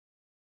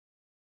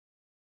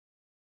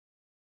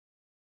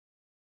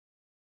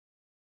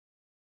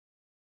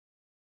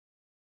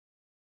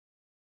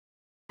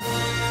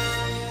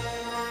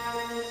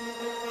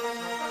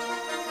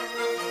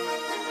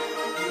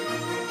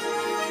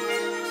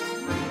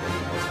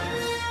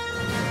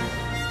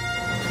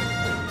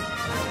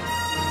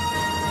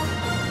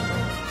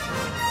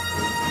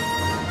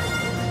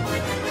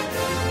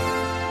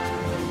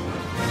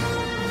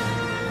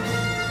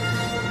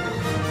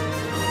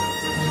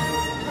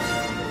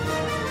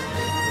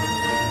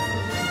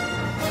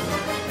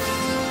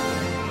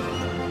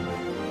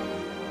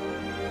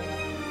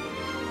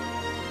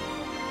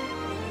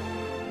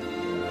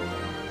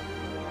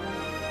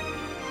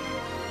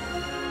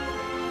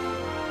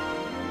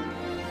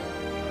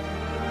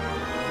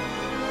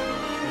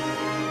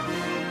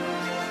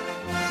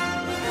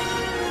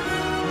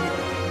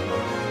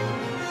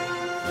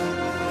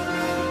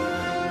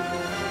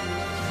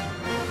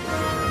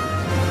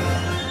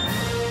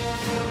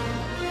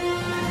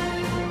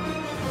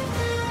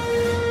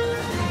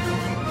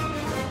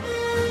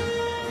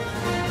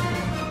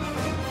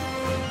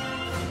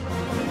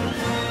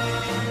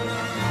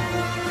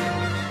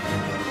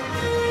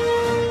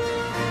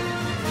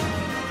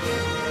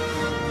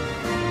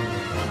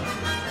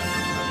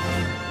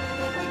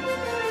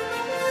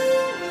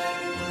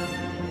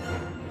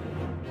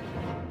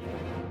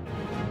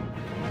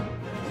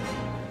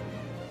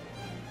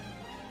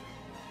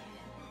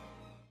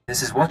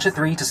This is Watcher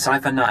 3 to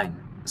Cypher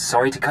 9.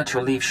 Sorry to cut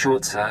your leave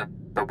short, sir,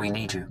 but we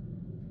need you.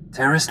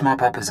 Terrorist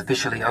mop-up is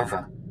officially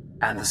over,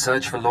 and the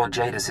search for Lord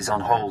Jadis is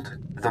on hold.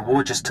 The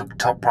war just took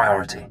top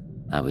priority.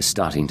 I was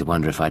starting to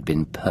wonder if I'd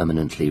been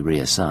permanently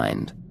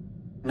reassigned.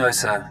 No,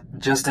 sir.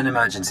 Just an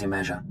emergency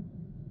measure.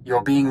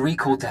 You're being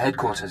recalled to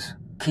headquarters.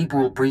 Keep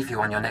will brief you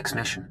on your next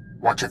mission.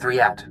 Watcher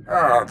 3 out.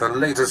 Ah, the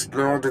latest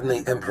lord in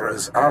the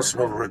Emperor's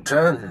arsenal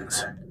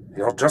returns.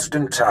 You're just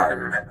in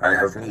time. I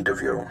have need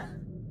of you.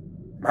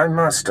 My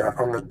master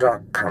on the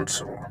Dark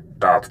Council,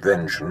 Darth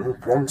Vengeance,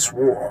 wants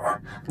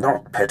war.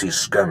 Not petty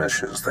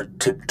skirmishes that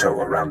tiptoe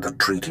around the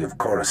Treaty of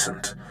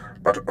Coruscant,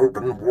 but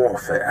open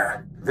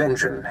warfare.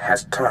 Vengeance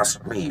has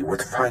tasked me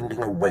with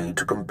finding a way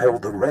to compel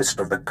the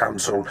rest of the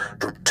Council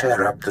to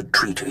tear up the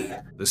treaty.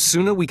 The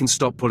sooner we can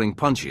stop pulling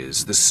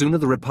punches, the sooner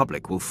the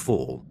Republic will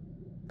fall.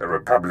 The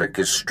Republic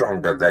is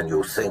stronger than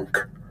you think.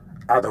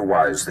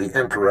 Otherwise, the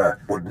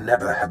Emperor would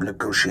never have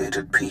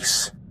negotiated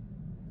peace.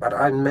 But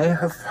I may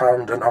have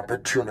found an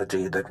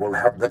opportunity that will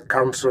have the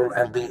Council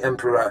and the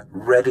Emperor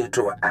ready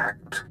to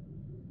act.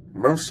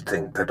 Most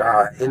think that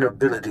our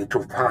inability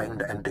to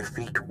find and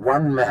defeat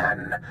one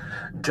man,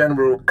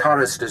 General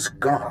Karastus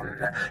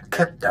Gon,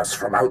 kept us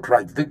from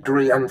outright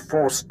victory and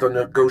forced the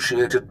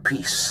negotiated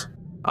peace.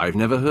 I've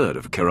never heard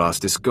of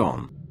Karastus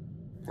Gon.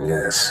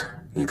 Yes,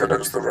 even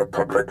as the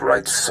Republic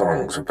writes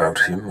songs about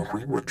him,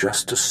 we would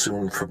just as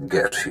soon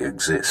forget he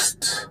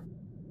exists.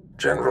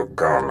 General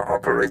Gon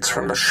operates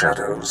from the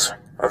shadows,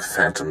 a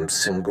phantom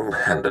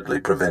single-handedly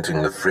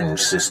preventing the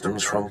fringe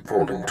systems from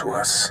falling to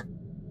us.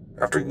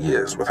 After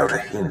years without a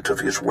hint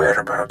of his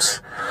whereabouts,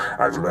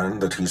 I've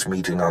learned that he's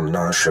meeting on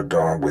Nar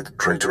Shaddaa with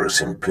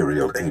traitorous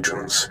Imperial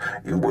agents.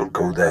 You will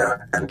go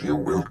there, and you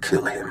will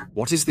kill him.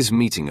 What is this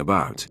meeting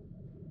about?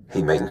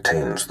 He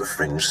maintains the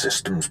fringe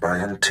systems by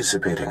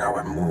anticipating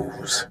our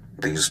moves.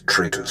 These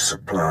traitors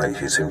supply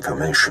his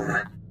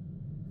information.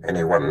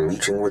 Anyone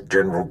meeting with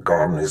General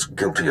Gon is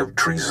guilty of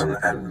treason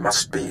and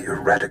must be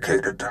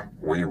eradicated.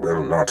 We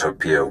will not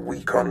appear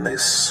weak on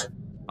this.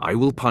 I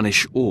will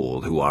punish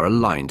all who are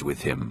aligned with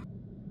him.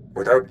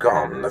 Without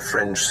Gon, the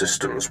fringe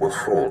systems will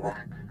fall.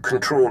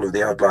 Control of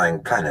the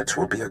outlying planets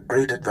will be a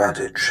great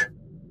advantage.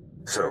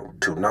 So,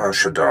 to Nar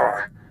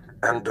Shaddaa,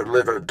 and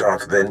deliver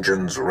Darth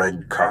Vengeance's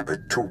red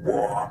carpet to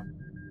war.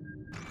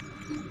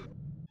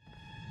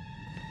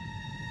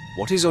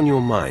 What is on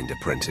your mind,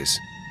 apprentice?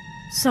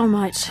 So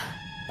much.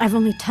 I've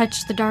only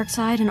touched the dark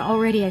side, and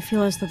already I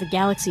feel as though the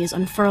galaxy is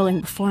unfurling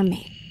before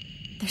me.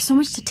 There's so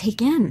much to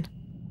take in.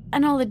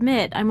 And I'll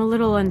admit, I'm a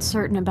little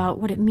uncertain about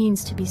what it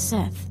means to be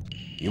Sith.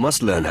 You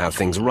must learn how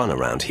things run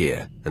around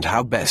here, and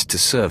how best to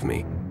serve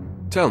me.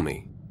 Tell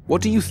me,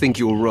 what do you think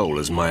your role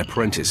as my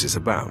apprentice is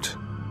about?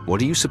 What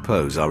do you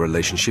suppose our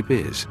relationship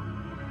is?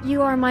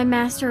 You are my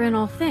master in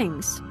all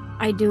things.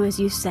 I do as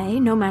you say,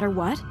 no matter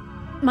what.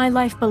 My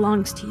life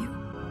belongs to you.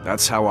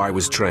 That's how I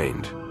was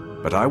trained.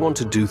 But I want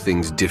to do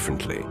things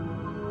differently.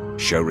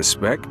 Show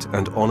respect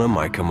and honor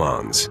my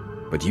commands.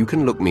 But you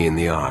can look me in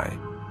the eye.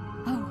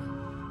 Oh.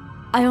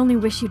 I only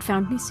wish you'd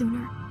found me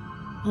sooner.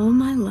 All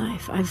my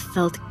life, I've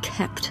felt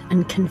kept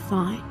and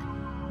confined.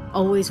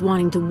 Always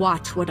wanting to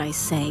watch what I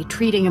say,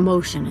 treating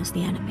emotion as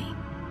the enemy.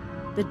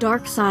 The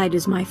dark side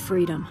is my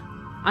freedom.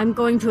 I'm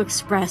going to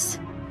express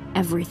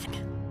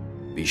everything.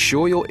 Be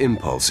sure your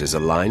impulses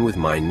align with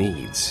my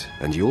needs,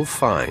 and you'll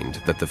find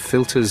that the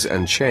filters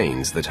and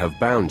chains that have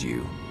bound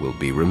you will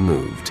be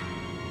removed.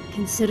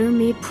 Consider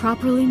me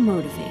properly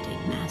motivated,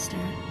 Master.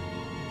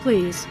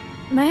 Please,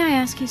 may I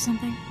ask you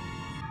something?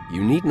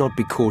 You need not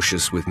be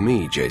cautious with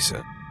me,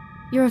 Jacer.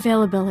 Your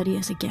availability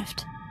is a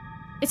gift.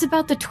 It's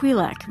about the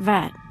Twi'lek,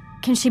 Vet.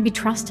 Can she be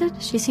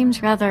trusted? She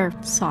seems rather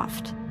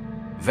soft.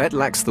 Vet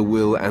lacks the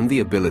will and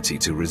the ability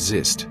to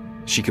resist.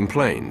 She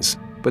complains,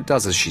 but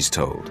does as she's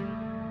told.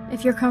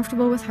 If you're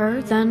comfortable with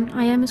her, then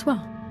I am as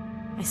well.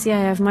 I see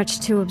I have much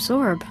to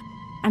absorb.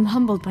 I'm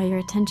humbled by your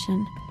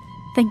attention.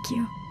 Thank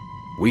you.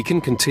 We can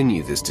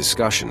continue this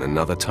discussion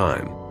another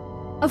time.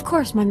 Of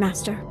course, my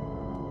master.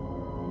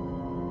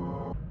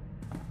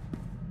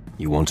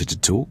 You wanted to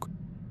talk?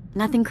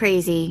 Nothing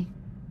crazy.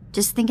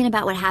 Just thinking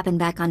about what happened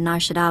back on Nar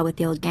Shaddaa with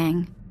the old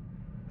gang.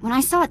 When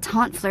I saw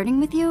Taunt flirting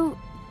with you,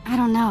 I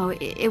don't know,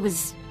 it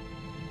was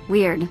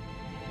weird.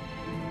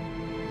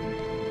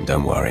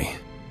 Don't worry.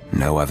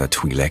 No other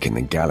Twi'lek in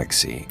the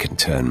galaxy can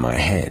turn my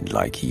head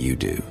like you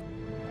do.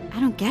 I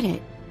don't get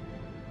it.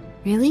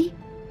 Really?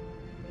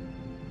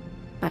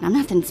 But I'm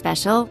nothing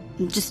special.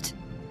 I'm just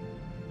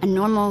a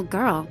normal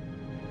girl.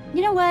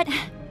 You know what?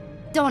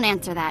 Don't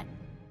answer that.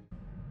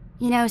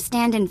 You know,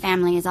 stand-in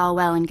family is all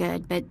well and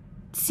good, but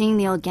seeing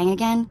the old gang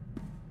again,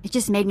 it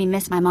just made me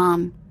miss my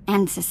mom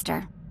and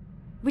sister.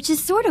 Which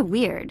is sort of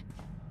weird.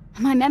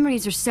 My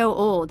memories are so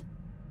old.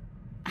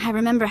 I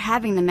remember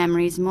having the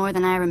memories more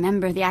than I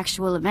remember the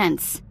actual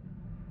events.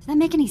 Does that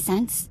make any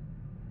sense?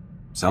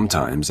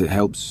 Sometimes it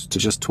helps to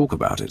just talk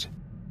about it.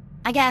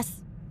 I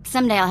guess.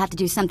 Someday I'll have to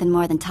do something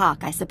more than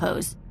talk, I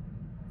suppose.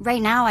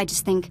 Right now, I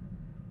just think,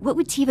 what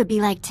would Tiva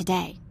be like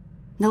today?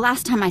 The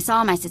last time I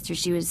saw my sister,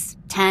 she was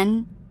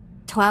 10,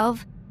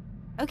 12.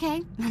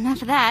 Okay,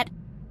 enough of that.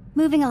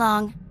 Moving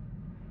along.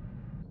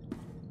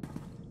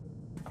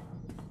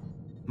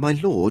 My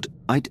lord,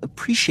 I'd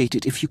appreciate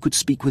it if you could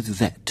speak with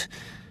Vet.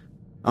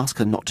 Ask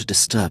her not to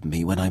disturb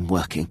me when I'm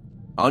working.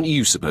 Aren't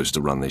you supposed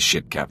to run this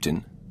ship,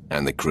 Captain?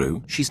 And the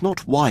crew? She's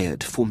not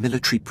wired for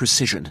military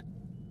precision.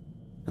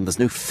 And there's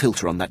no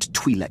filter on that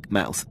Twi'lek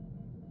mouth.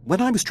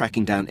 When I was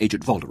tracking down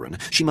Agent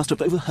Volderen, she must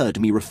have overheard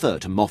me refer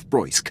to Moff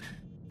Broysk,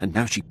 and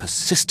now she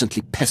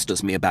persistently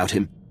pesters me about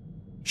him.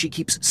 She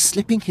keeps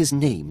slipping his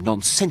name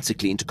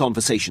nonsensically into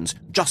conversations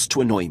just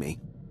to annoy me.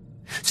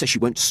 Says she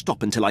won't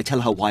stop until I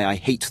tell her why I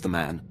hate the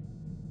man.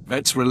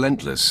 Vet's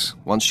relentless.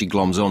 Once she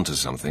gloms onto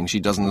something, she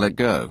doesn't let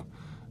go.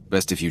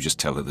 Best if you just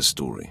tell her the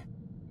story.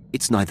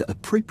 It's neither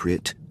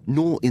appropriate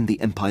nor in the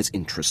Empire's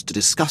interest to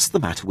discuss the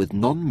matter with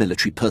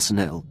non-military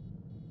personnel.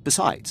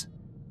 Besides,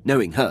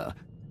 knowing her,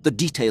 the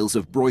details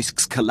of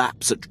Broysk's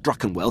collapse at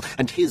Druckenwell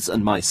and his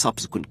and my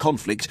subsequent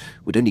conflict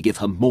would only give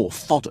her more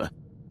fodder.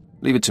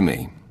 Leave it to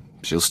me.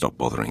 She'll stop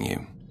bothering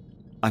you.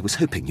 I was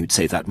hoping you'd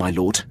say that, my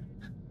lord.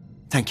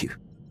 Thank you.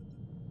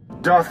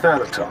 Darth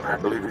Thanaton, I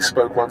believe we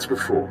spoke once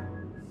before.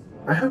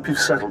 I hope you've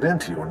settled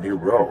into your new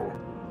role.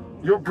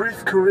 Your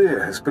brief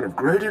career has been of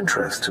great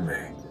interest to me.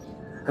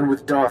 And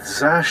with Darth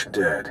Zash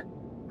dead,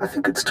 I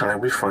think it's time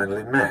we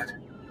finally met.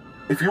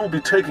 If you'll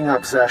be taking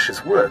up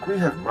Zash's work, we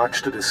have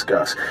much to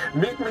discuss.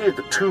 Meet me at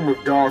the tomb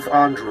of Darth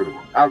Andrew,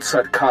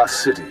 outside Kars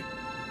City.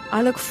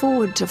 I look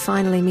forward to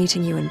finally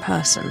meeting you in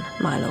person,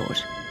 my lord.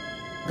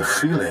 The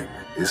feeling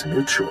is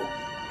mutual.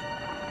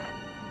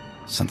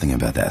 Something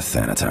about that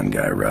Thanaton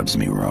guy rubs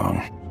me wrong.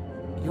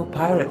 Your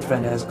pirate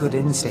friend has good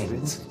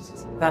instincts.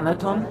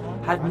 Thanaton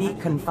had me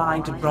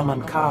confined to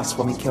Bromon Cast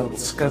when we killed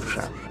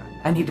Scotia,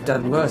 and he'd have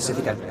done worse if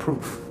he'd had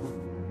proof.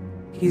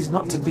 He's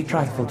not to be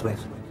trifled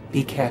with.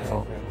 Be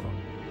careful.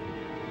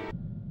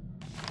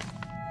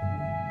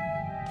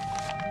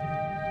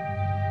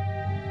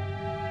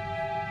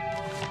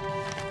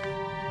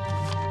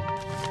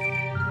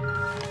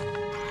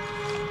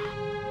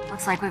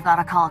 Looks like we've got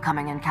a call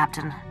coming in,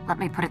 Captain. Let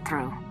me put it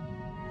through.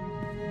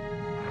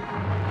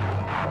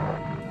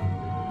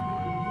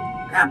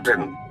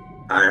 Captain,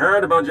 I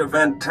heard about your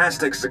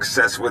fantastic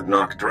success with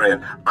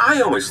Noctrain.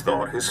 I always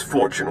thought his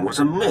fortune was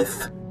a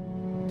myth.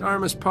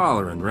 Darmus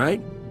Polarin,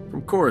 right?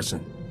 From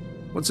Coruscant.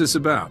 What's this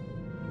about?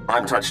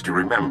 I'm touched to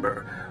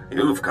remember.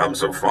 You've come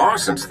so far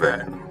since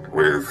then,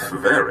 with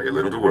very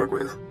little to work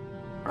with.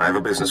 I have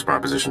a business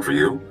proposition for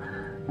you,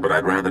 but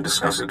I'd rather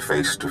discuss it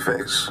face to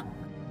face.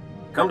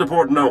 Come to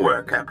Port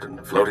Nowhere, Captain.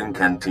 Floating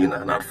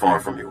cantina not far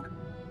from you.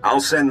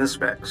 I'll send the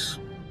specs.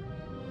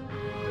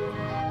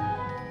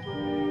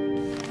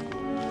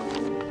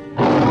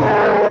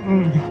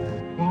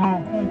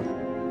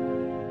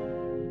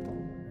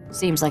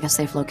 Seems like a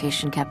safe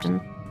location, Captain.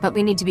 But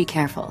we need to be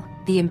careful.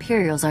 The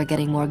Imperials are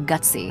getting more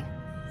gutsy.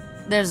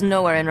 There's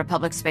nowhere in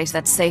Republic space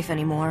that's safe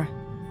anymore.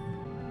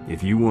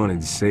 If you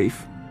wanted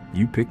safe,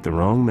 you picked the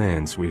wrong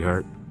man,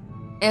 sweetheart.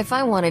 If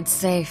I wanted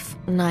safe,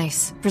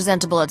 nice,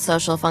 presentable at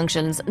social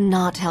functions,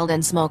 not held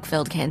in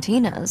smoke-filled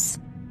cantinas.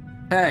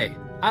 Hey,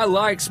 I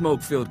like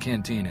smoke-filled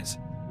cantinas.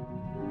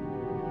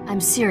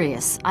 I'm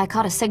serious. I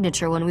caught a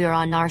signature when we were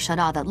on Nar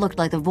Shaddaa that looked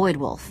like the Void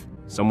Wolf.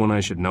 Someone I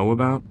should know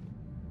about?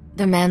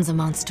 The man's a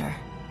monster.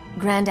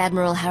 Grand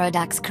Admiral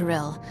Haradax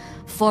Kirill,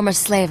 former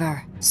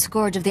slaver,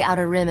 scourge of the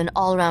Outer Rim and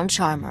all-round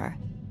charmer.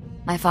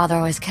 My father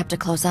always kept a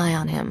close eye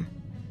on him.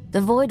 The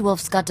Void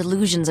Wolf's got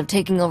delusions of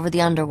taking over the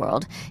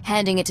underworld,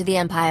 handing it to the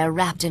Empire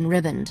wrapped in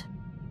ribband.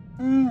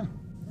 Then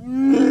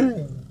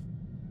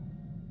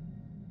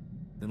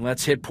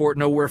let's hit Port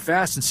Nowhere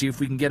fast and see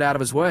if we can get out of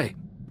his way.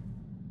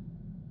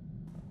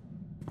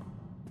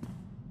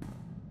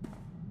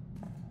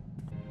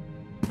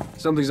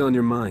 Something's on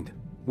your mind.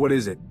 What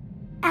is it?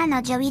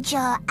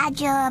 Jovicho,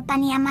 ajo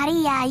pania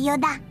Maria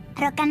yoda,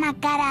 rokana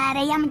kara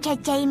reyam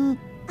chechim,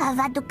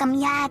 avadu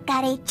kamya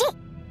karechi.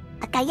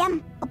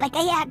 Akayam,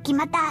 opakaya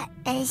kimata,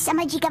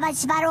 samajika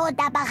vasvaro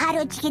da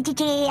baharo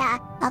chikichiya,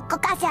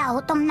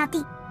 kokasa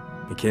otomnati.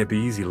 It can't be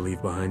easy to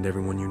leave behind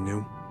everyone you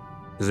knew.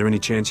 Is there any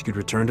chance you could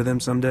return to them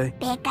someday?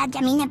 Peka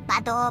jamine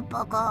pado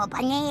poko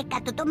panye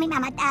katutumi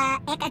mamata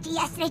ekachi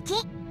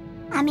yastrechi.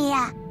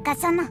 Amia,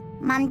 kasana,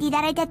 mandi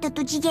darete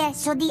tutujije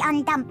sodi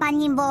antam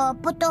panimbo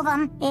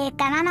putovam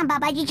kanana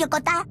babaji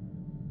chokota.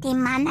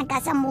 Timana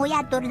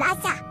kasamuya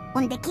turdasa.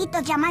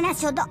 Undekito jamana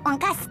sodo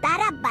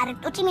onkastara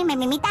bartuchimi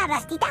memimita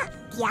rastita.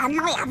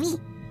 Tiano yavi.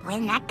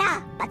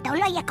 Buenaka,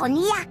 patolo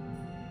yakonia.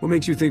 What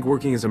makes you think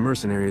working as a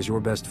mercenary is your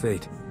best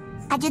fate?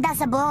 Ayuda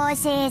sa boss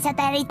sa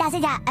tarita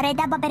sa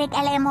reda baberik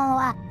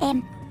elemo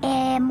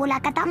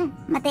mulakatam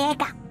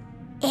mateka.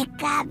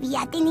 Eka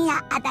viatinia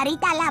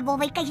atarita la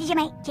bovay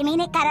kashime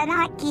chimine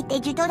karana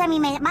kite juto da mi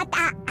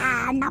mata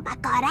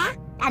napakora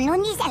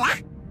anuni sala.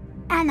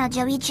 Ano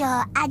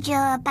jovicho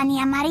ajo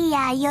pania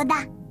Maria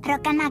yoda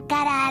rokana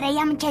kara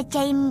reyam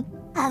chechim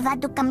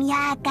avadu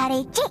kamya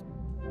karechi.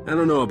 I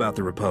don't know about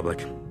the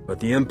Republic, but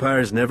the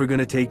Empire's never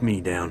gonna take me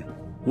down.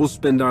 We'll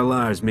spend our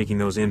lives making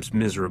those imps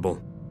miserable.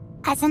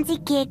 Asan si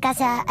ke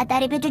kasa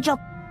ataripitu chop.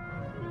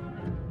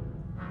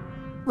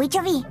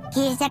 Wichovi,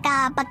 kisa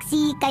ka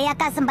pagsi kaya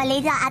ka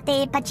sambaleza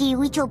ate pachi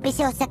wicho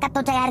pisyo sa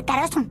katotayar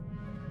karosong.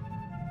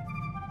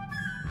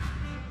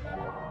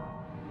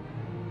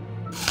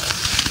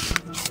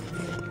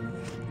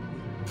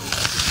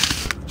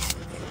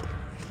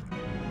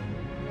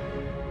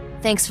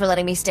 Thanks for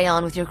letting me stay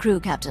on with your crew,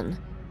 Captain.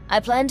 I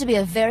plan to be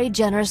a very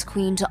generous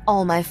queen to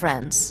all my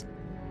friends.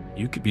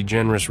 You could be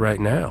generous right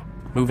now.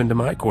 Move into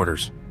my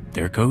quarters.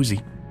 They're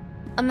cozy.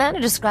 A man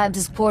who describes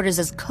his quarters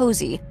as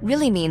cozy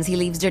really means he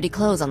leaves dirty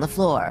clothes on the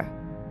floor.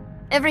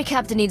 Every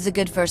captain needs a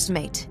good first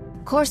mate.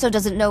 Corso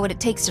doesn't know what it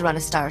takes to run a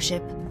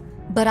starship,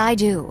 but I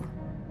do.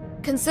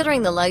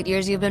 Considering the light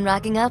years you've been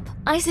racking up,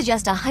 I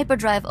suggest a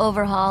hyperdrive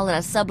overhaul and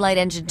a sublight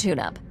engine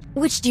tune-up.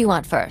 Which do you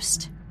want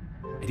first?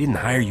 I didn't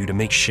hire you to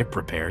make ship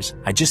repairs.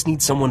 I just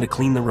need someone to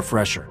clean the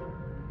refresher.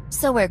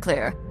 So we're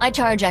clear. I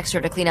charge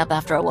extra to clean up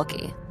after a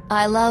Wookiee.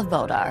 I love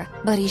Bodar,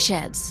 but he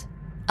sheds.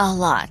 A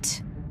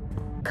lot.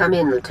 Come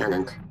in,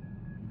 Lieutenant.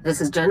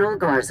 This is General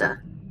Garza.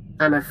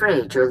 I'm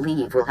afraid your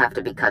leave will have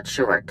to be cut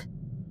short.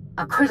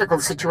 A critical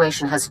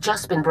situation has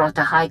just been brought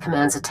to High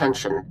Command's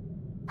attention.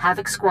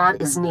 Havoc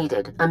Squad is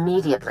needed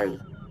immediately.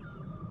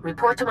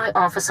 Report to my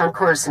office on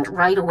Coruscant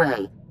right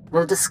away.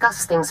 We'll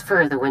discuss things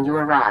further when you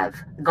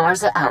arrive.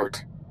 Garza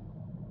out.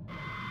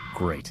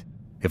 Great.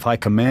 If High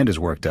Command is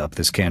worked up,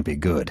 this can't be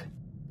good.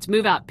 Let's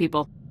move out,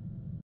 people.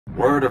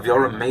 Word of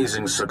your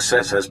amazing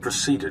success has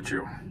preceded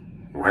you.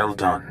 Well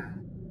done.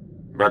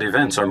 But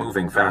events are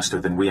moving faster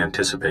than we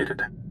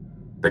anticipated.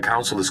 The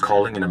Council is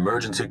calling an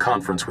emergency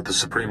conference with the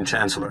Supreme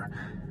Chancellor,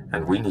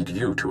 and we need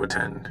you to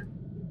attend.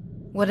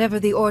 Whatever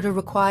the order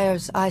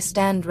requires, I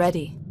stand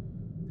ready.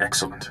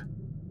 Excellent.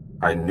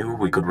 I knew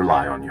we could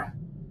rely on you.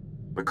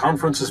 The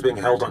conference is being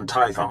held on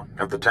Tython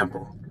at the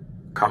temple.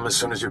 Come as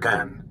soon as you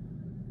can.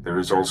 There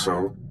is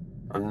also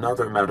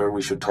another matter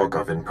we should talk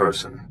of in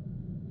person.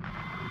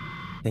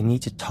 They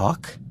need to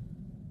talk?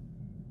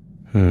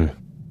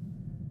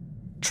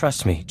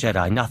 Trust me,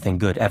 Jedi, nothing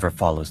good ever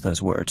follows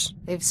those words.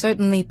 They've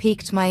certainly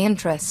piqued my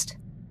interest.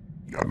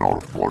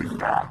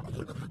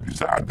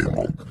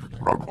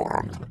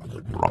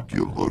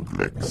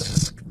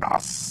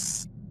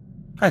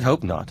 I'd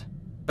hope not.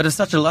 But if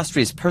such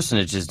illustrious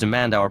personages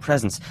demand our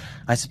presence,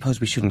 I suppose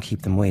we shouldn't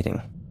keep them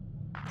waiting.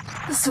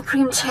 The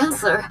Supreme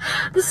Chancellor!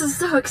 This is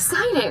so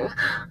exciting!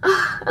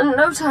 And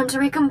no time to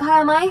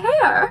recompile my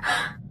hair!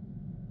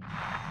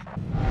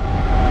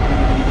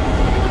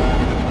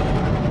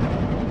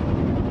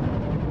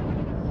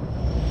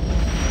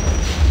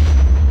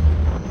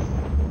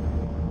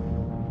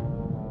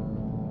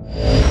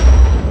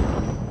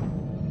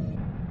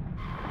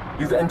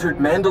 You've entered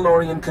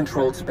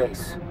Mandalorian-controlled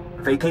space.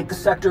 Vacate the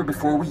sector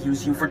before we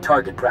use you for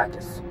target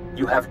practice.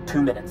 You have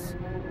 2 minutes.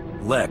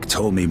 Lek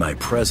told me my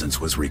presence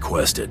was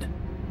requested.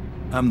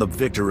 I'm the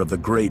victor of the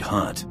Great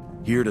Hunt,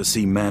 here to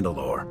see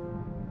Mandalore.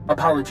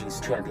 Apologies,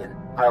 Champion.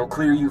 I'll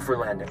clear you for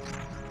landing.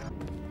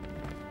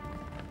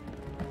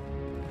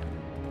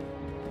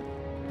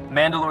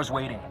 Mandalore's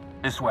waiting.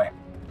 This way.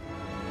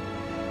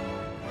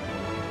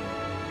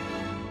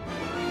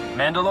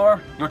 Mandalore,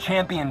 your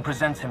champion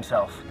presents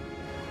himself.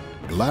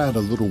 Glad a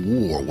little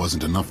war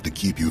wasn't enough to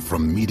keep you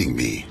from meeting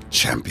me,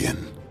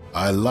 Champion.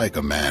 I like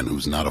a man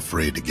who's not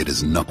afraid to get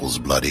his knuckles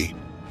bloody.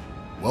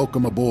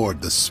 Welcome aboard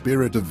the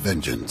Spirit of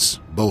Vengeance,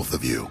 both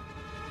of you.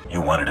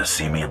 You wanted to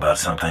see me about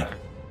something?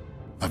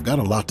 I've got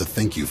a lot to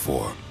thank you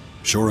for.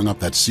 Shoring up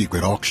that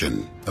secret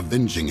auction,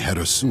 avenging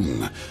Hera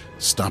Sung,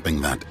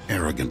 stopping that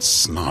arrogant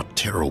snot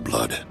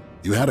Terroblood.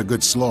 You had a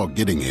good slog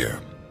getting here.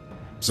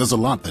 Says a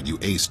lot that you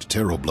aced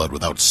Terroblood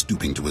without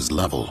stooping to his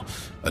level.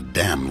 A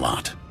damn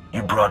lot.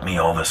 You brought me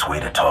all this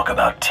way to talk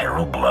about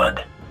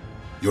Terroblood?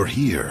 You're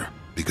here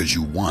because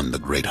you won the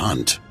Great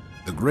Hunt.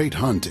 The Great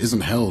Hunt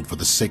isn't held for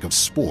the sake of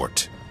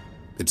sport.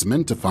 It's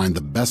meant to find the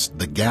best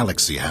the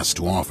galaxy has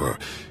to offer,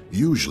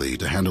 usually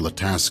to handle a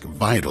task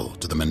vital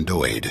to the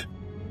Mendoid.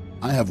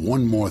 I have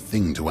one more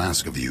thing to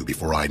ask of you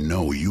before I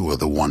know you're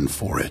the one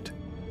for it.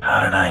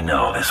 How did I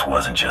know this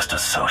wasn't just a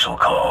social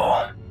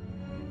call?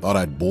 Thought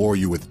I'd bore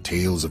you with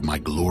tales of my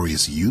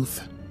glorious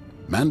youth?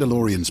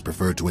 Mandalorians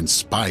prefer to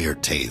inspire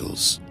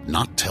tales,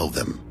 not tell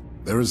them.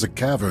 There is a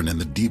cavern in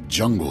the deep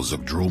jungles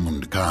of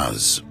Dromund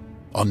Kaz.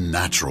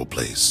 Unnatural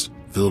place,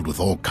 filled with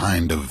all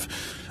kind of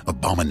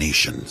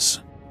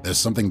abominations. There's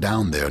something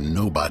down there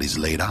nobody's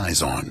laid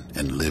eyes on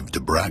and lived to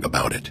brag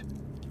about it.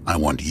 I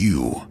want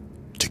you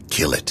to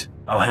kill it.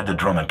 I'll head to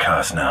Dromund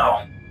Kaz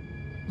now.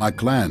 My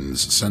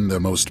clans send their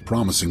most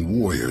promising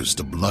warriors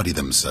to bloody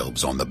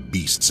themselves on the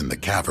beasts in the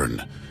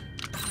cavern.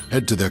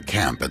 Head to their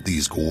camp at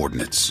these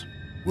coordinates.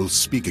 We'll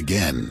speak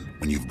again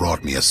when you've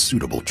brought me a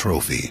suitable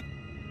trophy.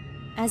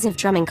 As if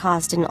Drummond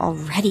Kaz didn't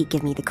already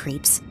give me the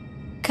creeps.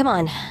 Come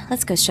on,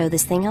 let's go show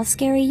this thing how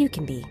scary you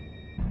can be.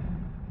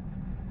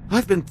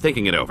 I've been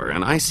thinking it over,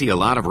 and I see a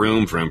lot of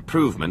room for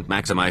improvement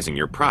maximizing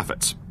your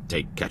profits.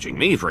 Take catching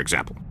me, for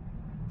example.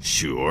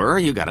 Sure,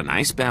 you got a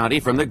nice bounty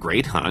from the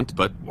Great Hunt,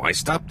 but why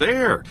stop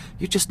there?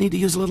 You just need to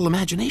use a little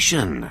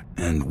imagination.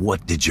 And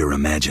what did your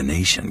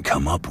imagination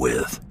come up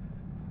with?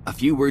 A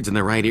few words in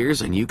the right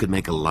ears and you could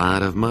make a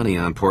lot of money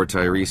on poor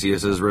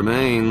Tiresias's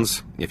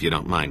remains, if you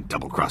don't mind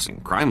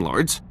double-crossing crime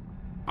lords.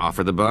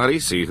 Offer the body,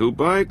 see who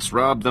bites,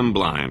 rob them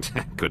blind.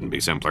 Couldn't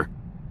be simpler.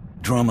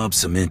 Drum up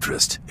some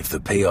interest. If the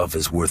payoff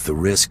is worth the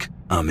risk,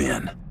 I'm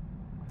in.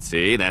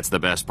 See, that's the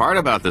best part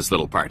about this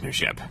little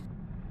partnership.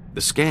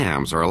 The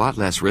scams are a lot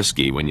less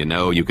risky when you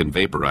know you can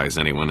vaporize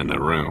anyone in the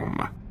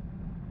room.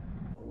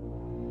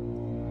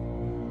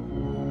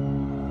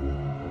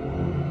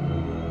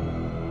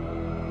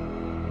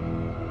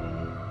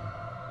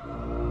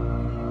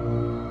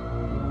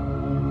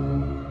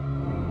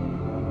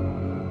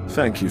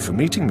 Thank you for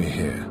meeting me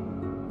here.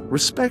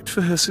 Respect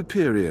for her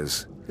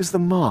superiors is the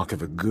mark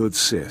of a good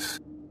Sith.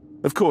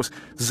 Of course,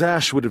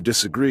 Zash would have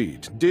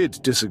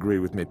did disagree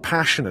with me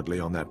passionately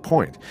on that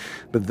point,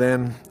 but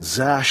then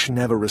Zash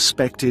never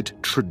respected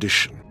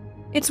tradition.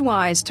 It's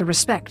wise to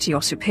respect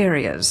your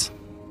superiors,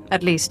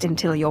 at least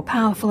until you're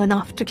powerful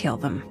enough to kill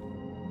them.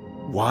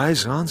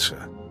 Wise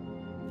answer.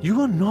 You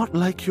are not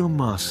like your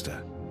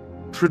master.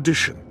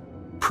 Tradition,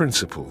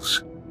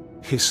 principles,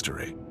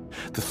 history,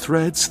 the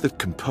threads that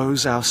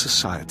compose our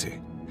society.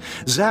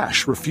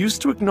 Zash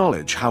refused to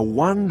acknowledge how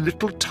one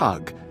little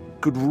tug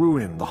could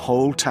ruin the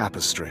whole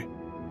tapestry.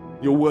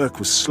 Your work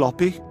was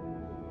sloppy,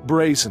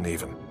 brazen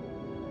even,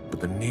 but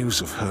the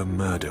news of her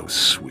murder was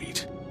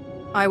sweet.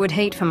 I would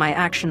hate for my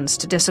actions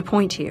to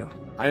disappoint you.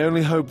 I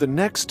only hope the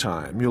next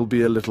time you'll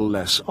be a little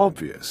less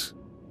obvious.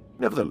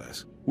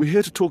 Nevertheless, we're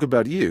here to talk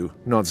about you,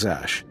 not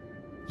Zash.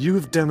 You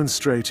have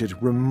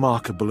demonstrated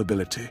remarkable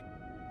ability.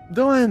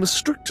 Though I am a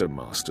stricter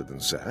master than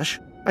Zash,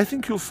 I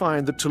think you'll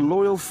find that to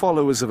loyal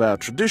followers of our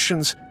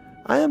traditions,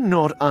 I am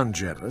not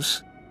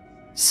ungenerous.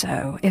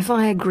 So, if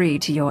I agree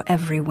to your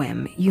every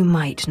whim, you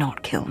might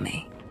not kill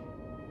me.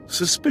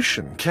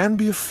 Suspicion can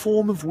be a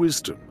form of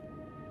wisdom,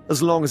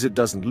 as long as it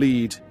doesn't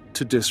lead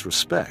to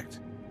disrespect.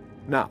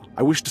 Now,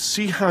 I wish to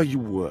see how you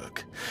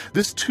work.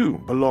 This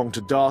tomb belonged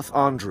to Darth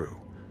Andrew,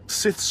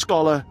 Sith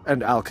scholar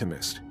and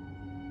alchemist.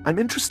 I'm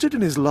interested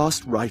in his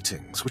last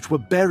writings, which were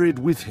buried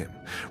with him.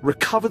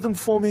 Recover them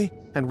for me,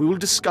 and we will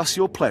discuss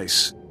your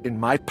place in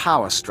my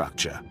power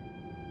structure.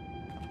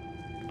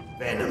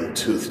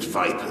 Venom-toothed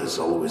vipers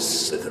always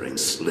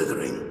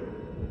slithering.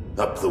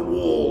 Up the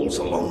walls,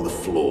 along the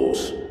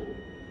floors.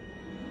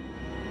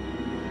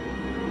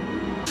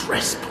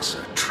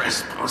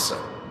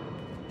 Trespasser.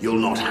 You'll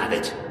not have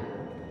it.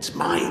 It's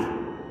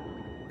mine.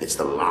 It's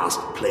the last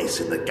place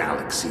in the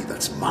galaxy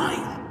that's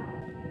mine.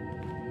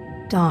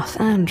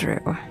 Darth Andrew,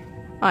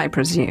 I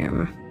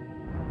presume.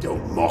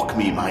 Don't mock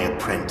me, my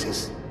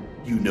apprentice.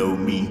 You know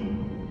me.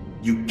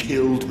 You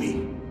killed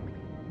me.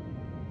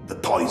 The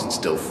poison's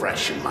still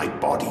fresh in my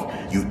body.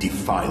 You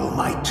defile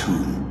my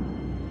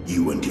tomb.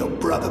 You and your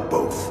brother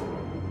both.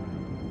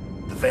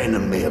 The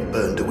venom may have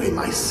burned away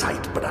my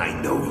sight, but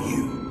I know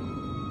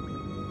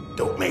you.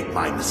 Don't make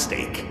my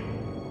mistake.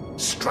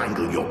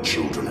 Strangle your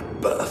children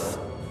at birth.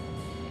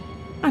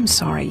 I'm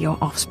sorry your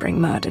offspring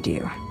murdered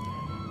you.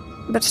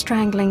 But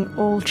strangling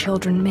all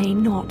children may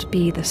not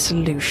be the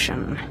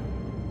solution.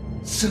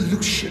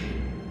 Solution?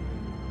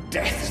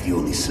 Death is the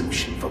only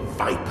solution for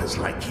vipers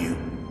like you.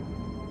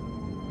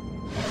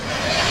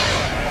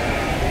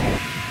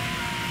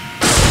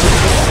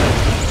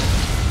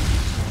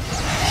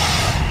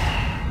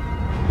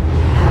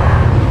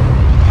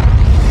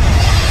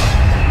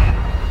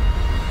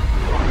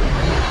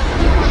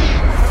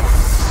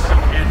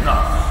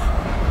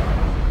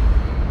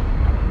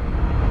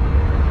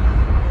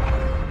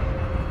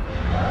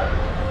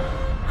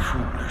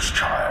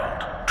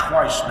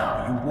 Twice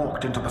now you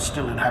walked into the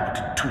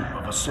still-inhabited tomb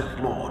of a Sith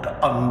Lord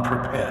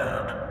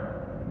unprepared.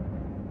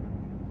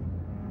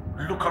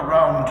 Look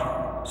around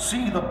you.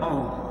 See the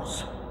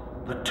bones,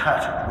 the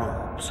tattered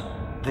robes.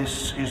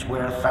 This is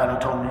where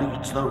Thanaton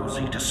leads those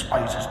he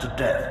despises to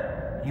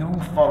death. You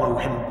follow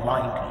him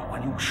blindly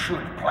when you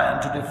should plan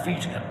to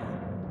defeat him.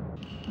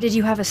 Did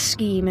you have a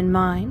scheme in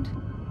mind?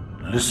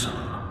 Listen,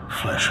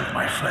 flesh of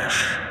my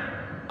flesh.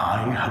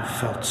 I have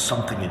felt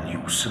something in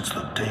you since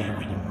the day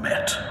we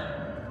met.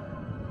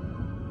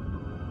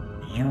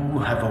 You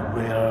have a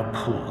rare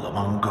pull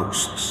among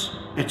ghosts.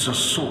 It's a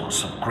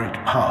source of great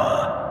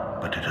power,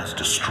 but it has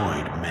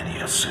destroyed many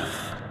a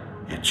Sith.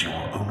 It's your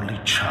only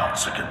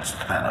chance against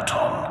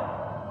Thanaton.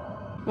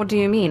 What do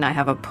you mean I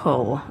have a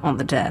pull on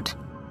the dead?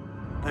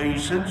 They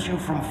sense you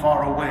from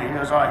far away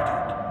as I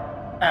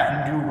did,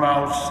 and you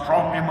rouse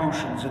strong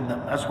emotions in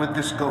them as with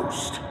this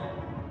ghost.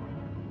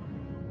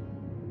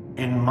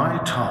 In my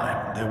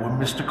time, there were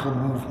mystical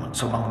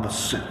movements among the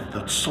Sith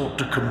that sought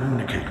to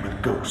communicate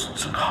with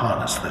ghosts and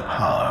harness their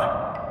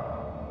power.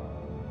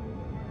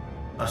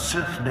 A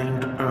Sith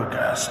named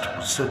Ergast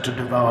was said to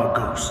devour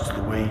ghosts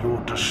the way your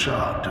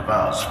Dashad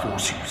devours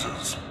Force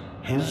users.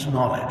 His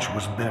knowledge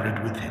was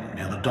buried with him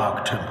near the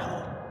Dark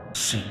Temple.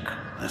 Seek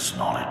this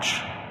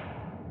knowledge.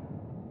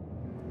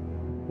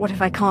 What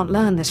if I can't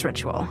learn this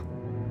ritual?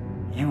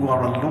 You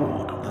are a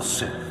Lord of the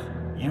Sith.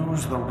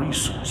 Use the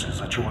resources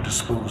at your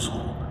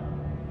disposal.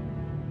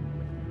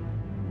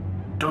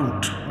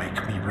 Don't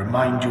make me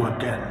remind you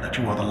again that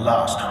you are the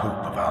last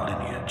hope of our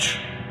lineage.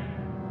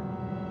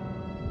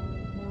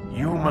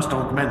 You must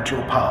augment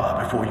your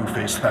power before you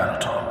face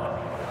Thanaton.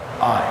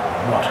 I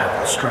will not have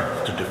the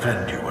strength to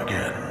defend you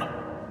again.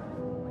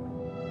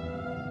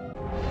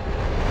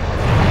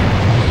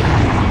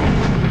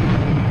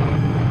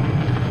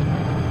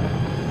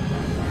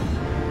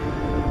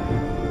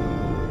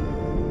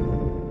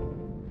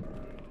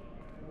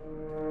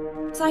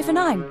 Cypher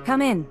 9,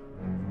 come in.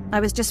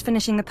 I was just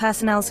finishing the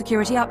personnel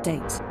security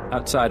updates.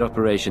 Outside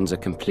operations are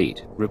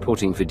complete.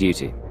 Reporting for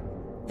duty.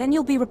 Then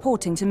you'll be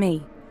reporting to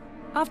me.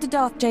 After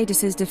Darth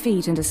Jadis's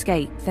defeat and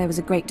escape, there was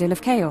a great deal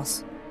of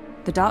chaos.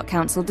 The Dark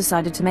Council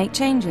decided to make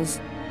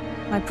changes.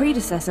 My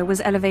predecessor was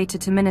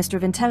elevated to Minister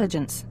of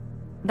Intelligence.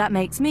 That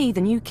makes me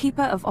the new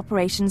Keeper of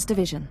Operations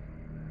Division.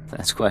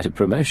 That's quite a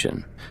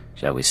promotion.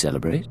 Shall we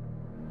celebrate?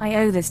 I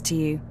owe this to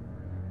you.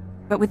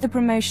 But with the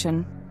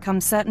promotion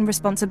comes certain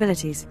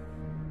responsibilities.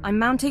 I'm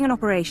mounting an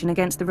operation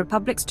against the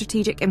Republic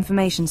Strategic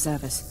Information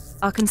Service.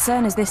 Our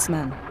concern is this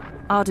man,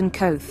 Arden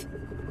Koth.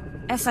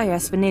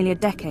 SIS for nearly a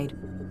decade,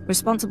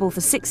 responsible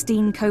for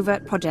 16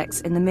 covert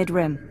projects in the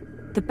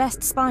Mid-Rim. The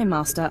best spy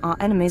master our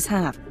enemies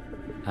have.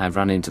 I've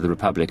run into the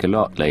Republic a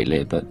lot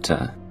lately, but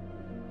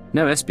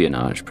no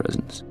espionage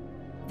presence.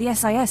 The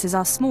SIS is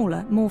our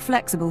smaller, more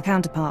flexible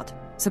counterpart,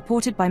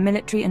 supported by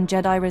military and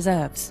Jedi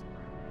reserves.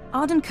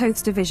 Arden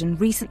Koth's division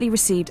recently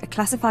received a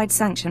classified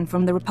sanction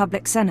from the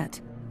Republic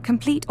Senate.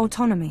 Complete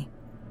autonomy.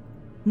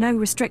 No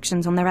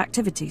restrictions on their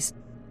activities.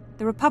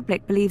 The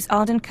Republic believes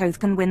Arden Koth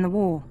can win the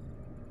war.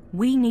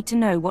 We need to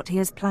know what he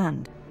has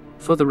planned.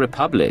 For the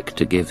Republic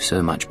to give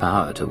so much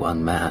power to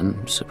one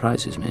man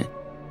surprises me.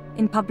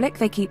 In public,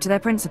 they keep to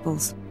their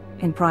principles.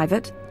 In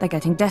private, they're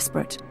getting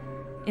desperate.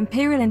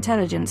 Imperial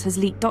intelligence has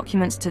leaked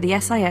documents to the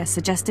SIS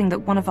suggesting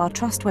that one of our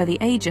trustworthy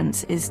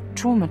agents is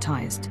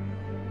traumatized.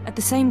 At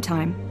the same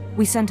time,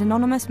 we sent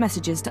anonymous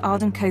messages to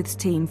Arden Koth's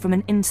team from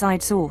an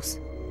inside source.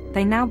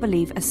 They now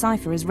believe a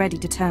cipher is ready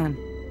to turn.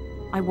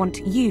 I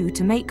want you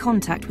to make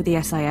contact with the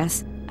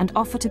SIS and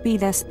offer to be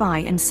their spy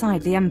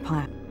inside the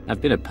Empire. I've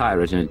been a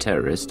pirate and a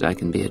terrorist. I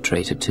can be a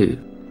traitor too.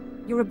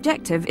 Your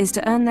objective is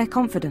to earn their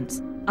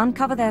confidence,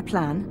 uncover their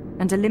plan,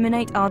 and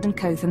eliminate Arden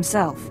Koth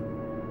himself.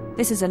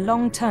 This is a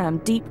long-term,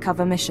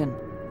 deep-cover mission.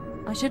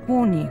 I should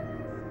warn you,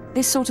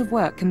 this sort of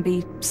work can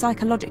be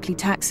psychologically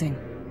taxing.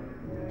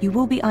 You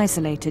will be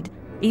isolated.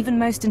 Even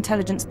most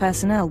intelligence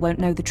personnel won't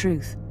know the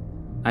truth.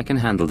 I can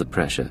handle the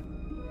pressure.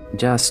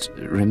 Just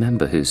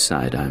remember whose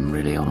side I'm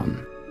really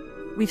on.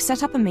 We've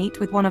set up a meet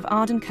with one of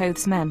Arden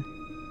Koth's men.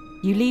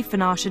 You leave for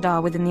Nar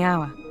Shaddaa within the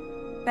hour.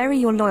 Bury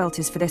your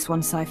loyalties for this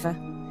one, Cypher.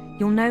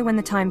 You'll know when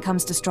the time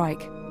comes to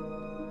strike.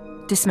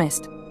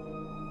 Dismissed.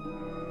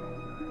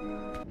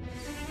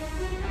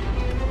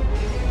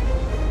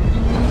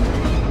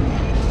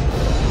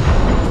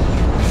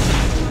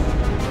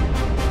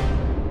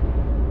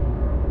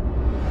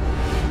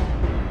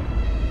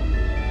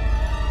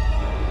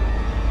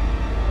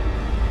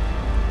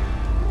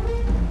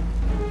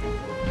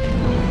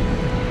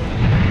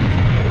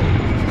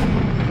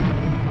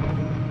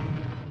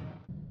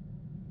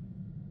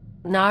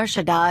 Nar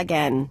Shaddaa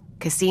again.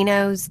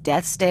 Casinos,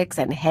 death sticks,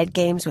 and head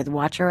games with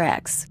Watcher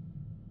X.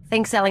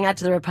 Think selling out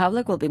to the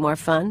Republic will be more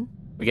fun?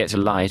 We get to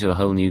lie to a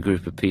whole new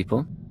group of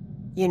people.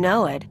 You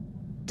know it.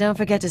 Don't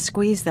forget to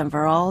squeeze them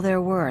for all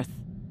they're worth.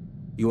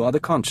 You are the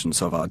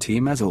conscience of our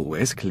team, as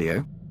always,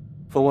 Cleo.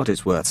 For what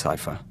it's worth,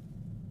 Cypher.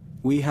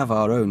 We have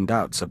our own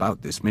doubts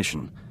about this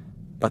mission,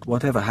 but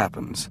whatever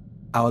happens,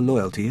 our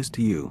loyalty is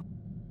to you.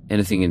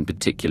 Anything in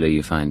particular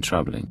you find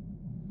troubling?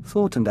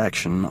 Thought and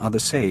action are the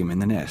same in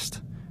the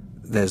nest.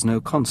 There's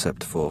no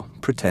concept for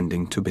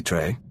pretending to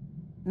betray.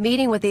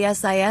 Meeting with the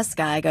SIS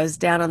guy goes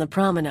down on the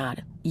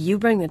promenade. You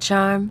bring the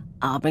charm,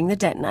 I'll bring the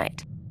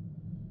detonite.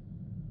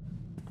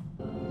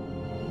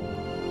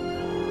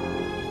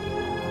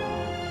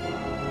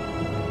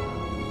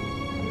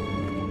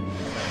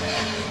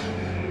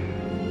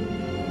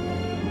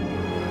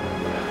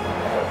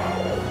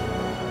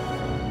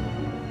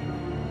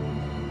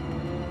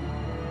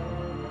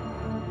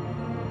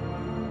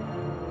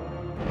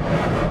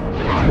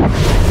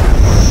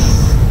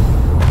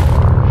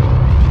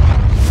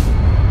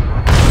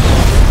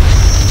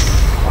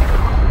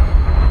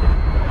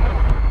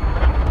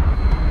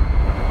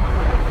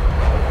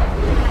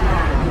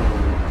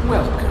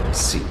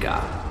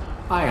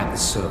 I am the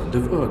servant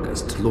of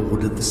Urgust,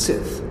 Lord of the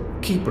Sith,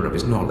 keeper of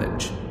his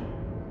knowledge.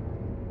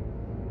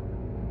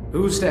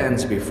 Who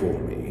stands before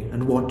me,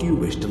 and what do you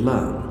wish to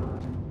learn?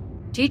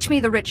 Teach me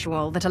the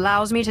ritual that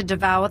allows me to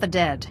devour the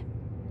dead.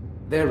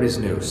 There is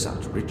no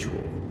such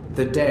ritual.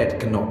 The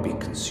dead cannot be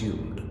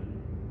consumed.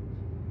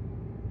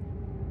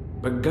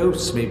 But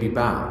ghosts may be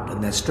bound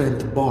and their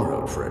strength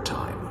borrowed for a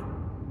time.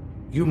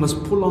 You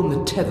must pull on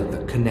the tether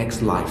that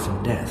connects life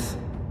and death.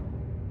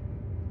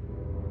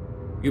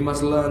 You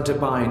must learn to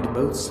bind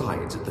both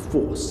sides of the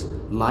Force,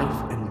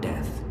 life and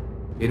death,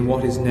 in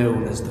what is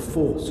known as the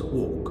Force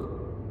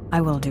Walk. I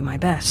will do my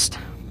best,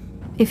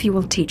 if you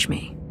will teach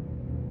me.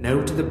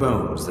 Know to the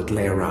bones that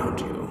lay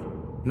around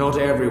you. Not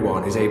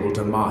everyone is able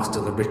to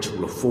master the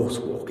ritual of Force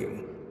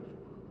Walking.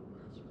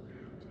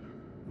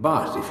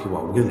 But if you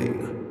are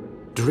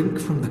willing, Drink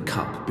from the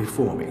cup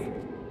before me.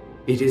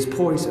 It is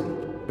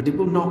poison, but it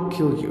will not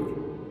kill you.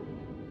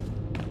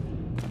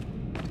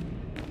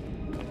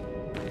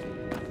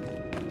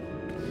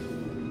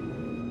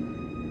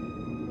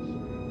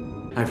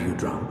 Have you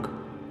drunk?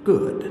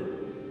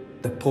 Good.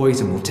 The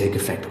poison will take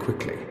effect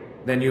quickly.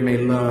 Then you may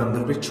learn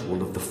the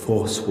ritual of the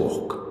Force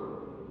Walk.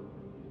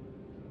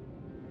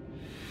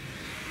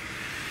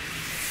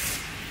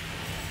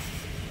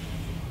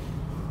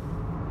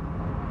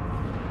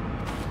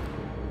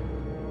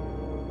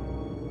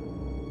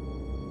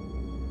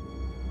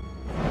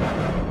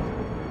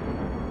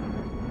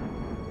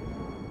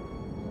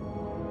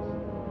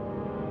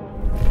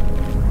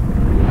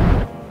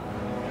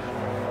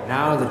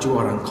 Now that you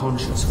are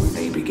unconscious, we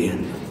may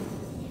begin.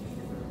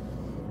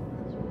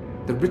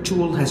 The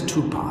ritual has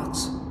two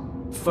parts.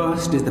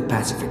 First is the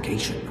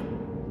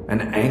pacification.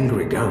 An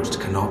angry ghost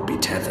cannot be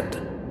tethered.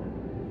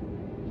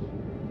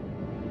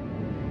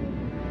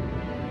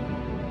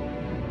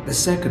 The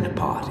second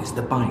part is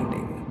the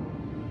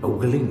binding. A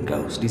willing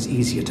ghost is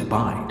easier to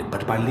bind,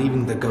 but by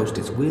leaving the ghost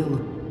its will,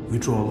 we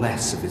draw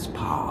less of its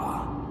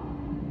power.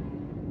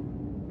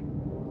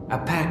 A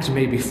pact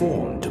may be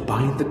formed to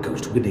bind the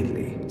ghost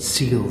willingly,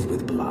 sealed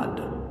with blood,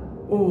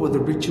 or the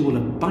ritual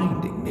of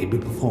binding may be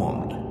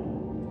performed.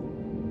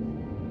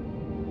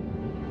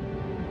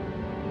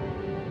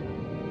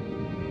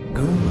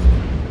 Good.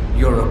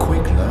 You're a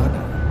quick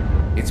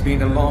learner. It's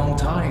been a long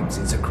time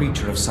since a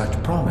creature of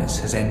such promise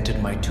has entered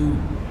my tomb.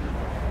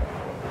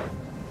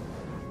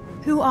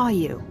 Who are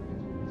you?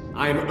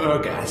 I'm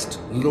Urgast,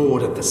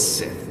 Lord of the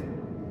Sith.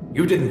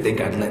 You didn't think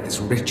I'd let this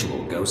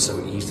ritual go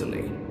so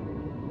easily.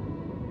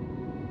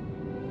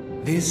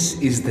 This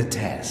is the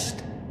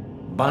test.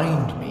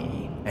 Bind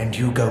me, and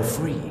you go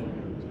free.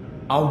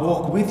 I'll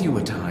walk with you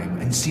a time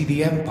and see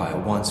the Empire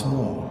once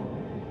more.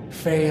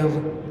 Fail,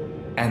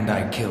 and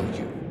I kill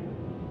you.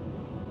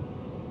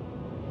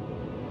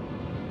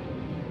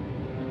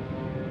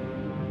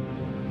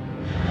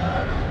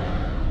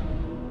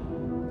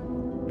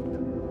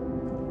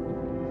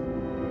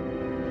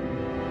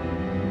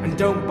 And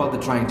don't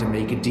bother trying to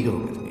make a deal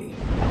with me.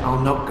 I'll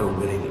not go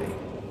willingly.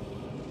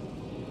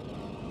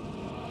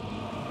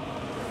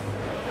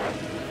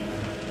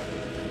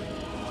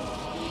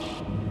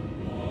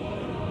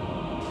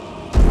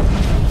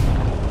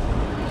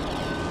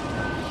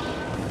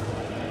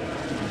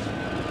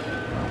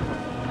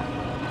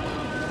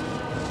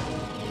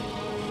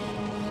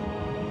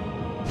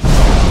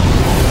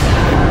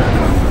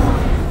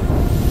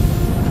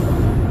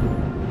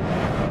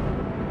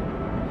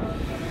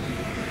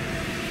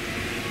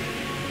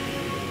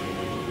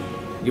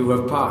 You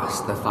have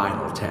passed the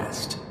final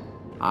test.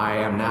 I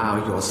am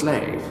now your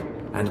slave,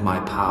 and my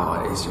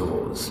power is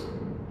yours.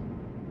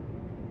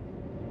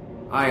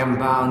 I am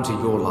bound to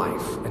your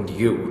life, and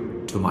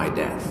you to my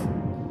death.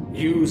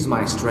 Use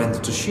my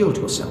strength to shield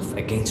yourself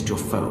against your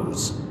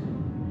foes.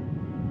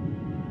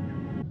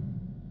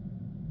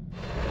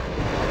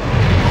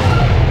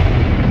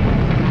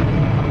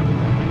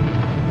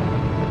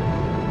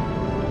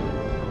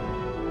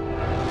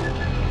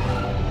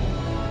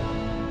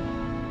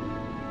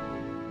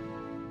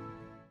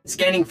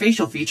 Scanning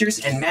facial features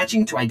and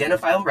matching to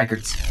identifiable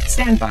records.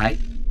 Stand by.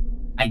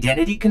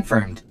 Identity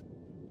confirmed.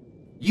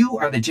 You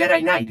are the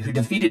Jedi Knight who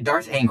defeated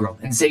Darth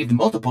Angral and saved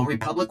multiple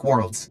Republic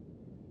worlds.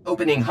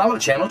 Opening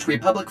holochannel to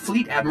Republic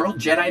Fleet Admiral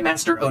Jedi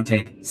Master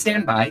Oteg.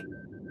 Stand by.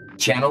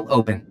 Channel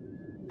open.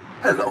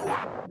 Hello,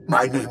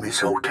 my name is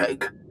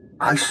Oteg.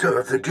 I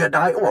serve the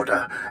Jedi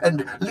Order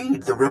and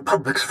lead the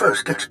Republic's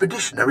first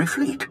expeditionary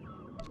fleet.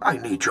 I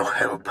need your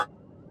help.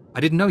 I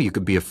didn't know you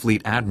could be a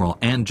Fleet Admiral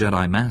and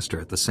Jedi Master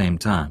at the same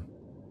time.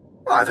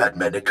 I've had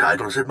many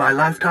titles in my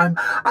lifetime.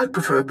 I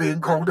prefer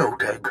being called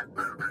Oteg.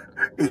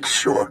 It's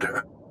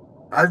shorter.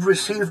 I've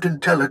received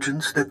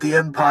intelligence that the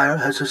Empire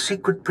has a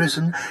secret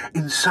prison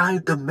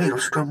inside the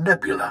Maelstrom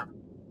Nebula.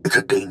 It's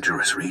a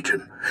dangerous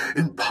region,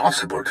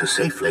 impossible to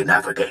safely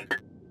navigate.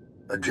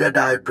 A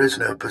Jedi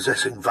prisoner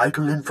possessing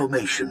vital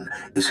information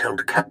is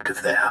held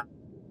captive there.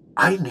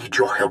 I need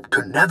your help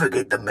to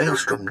navigate the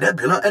Maelstrom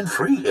Nebula and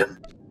free him.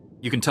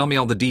 You can tell me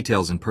all the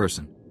details in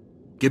person.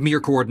 Give me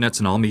your coordinates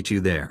and I'll meet you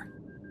there.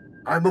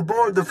 I'm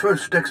aboard the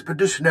first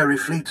Expeditionary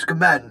Fleet's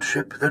command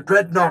ship, the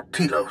Dreadnought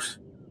Telos.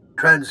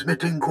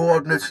 Transmitting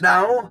coordinates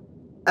now,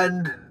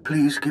 and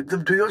please keep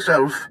them to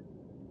yourself.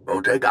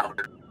 Oteg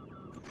out.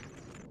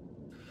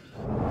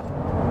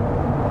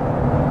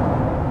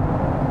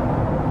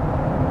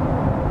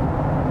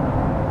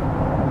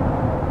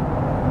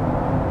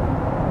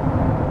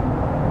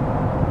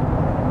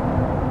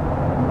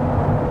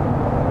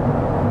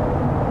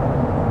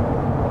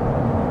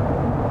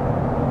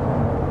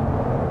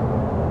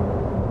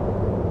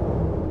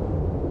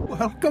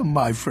 Welcome,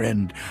 my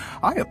friend.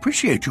 I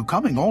appreciate you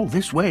coming all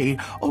this way.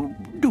 Oh,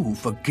 do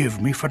forgive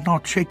me for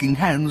not shaking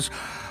hands.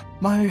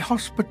 My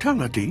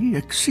hospitality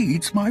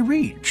exceeds my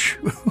reach.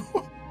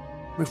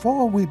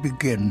 Before we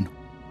begin,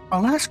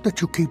 I'll ask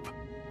that you keep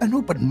an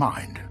open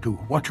mind to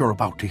what you're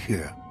about to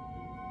hear.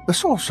 The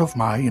source of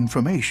my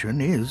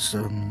information is,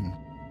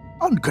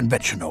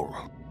 unconventional.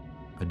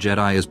 A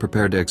Jedi is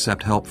prepared to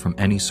accept help from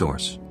any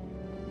source.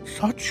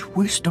 Such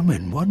wisdom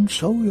in one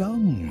so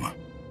young.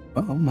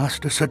 Well,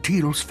 Master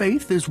Satil's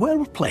faith is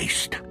well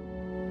placed.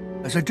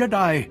 As a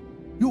Jedi,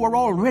 you are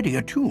already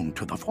attuned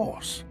to the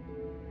Force.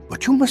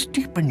 But you must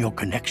deepen your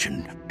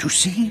connection to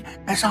see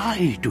as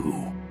I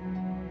do.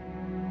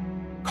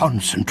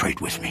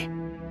 Concentrate with me.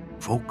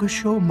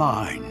 Focus your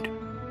mind.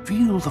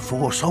 Feel the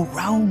Force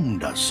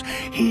around us.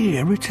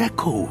 Hear its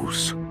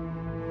echoes.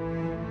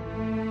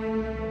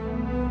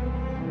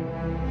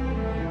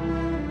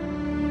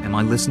 Am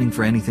I listening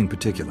for anything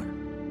particular?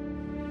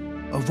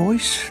 A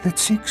voice that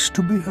seeks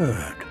to be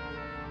heard.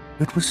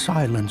 It was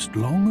silenced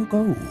long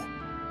ago,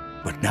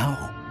 but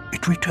now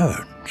it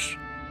returns.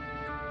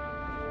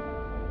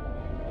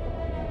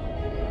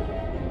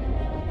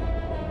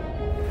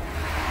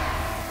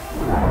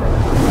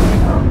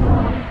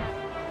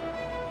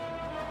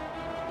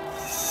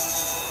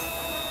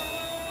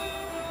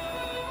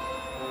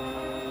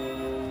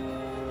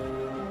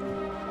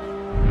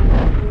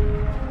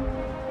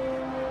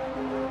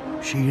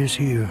 She is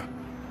here,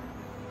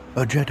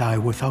 a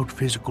Jedi without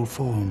physical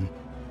form.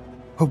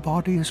 Her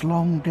body is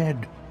long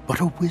dead, but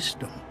her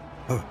wisdom,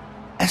 her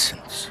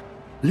essence,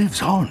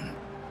 lives on.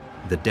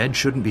 The dead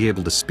shouldn't be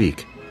able to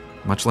speak,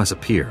 much less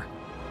appear.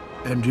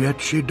 And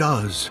yet she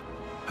does.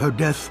 Her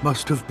death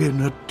must have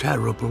been a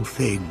terrible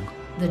thing.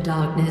 The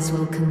darkness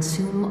will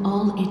consume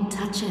all it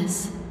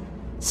touches.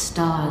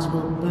 Stars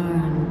will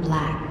burn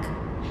black,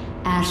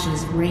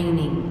 ashes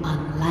raining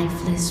on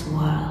lifeless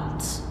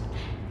worlds.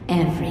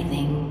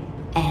 Everything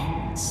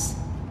ends.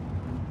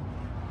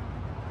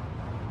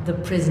 The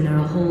prisoner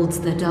holds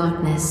the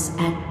darkness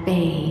at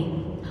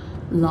bay,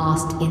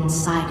 lost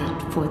inside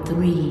it for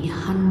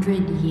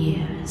 300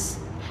 years.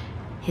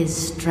 His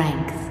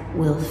strength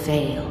will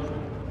fail.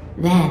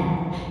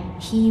 Then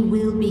he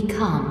will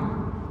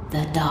become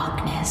the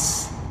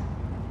darkness.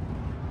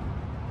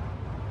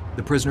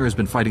 The prisoner has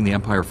been fighting the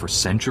Empire for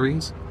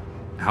centuries?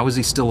 How is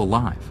he still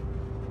alive?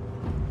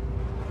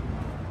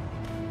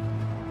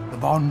 The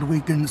bond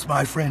weakens,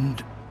 my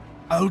friend.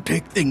 I'll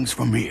take things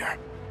from here.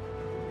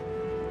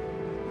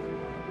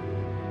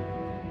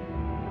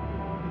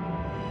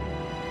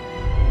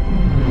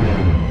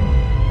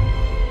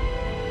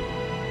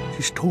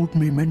 She's told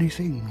me many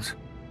things,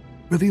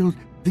 revealed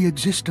the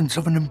existence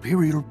of an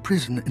Imperial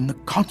prison in the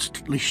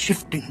constantly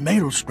shifting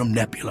Maelstrom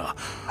Nebula,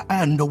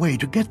 and a way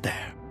to get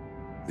there.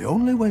 The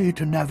only way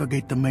to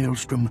navigate the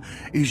Maelstrom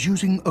is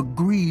using a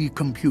Gree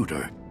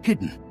computer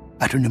hidden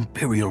at an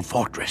Imperial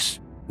fortress.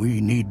 We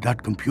need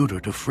that computer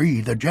to free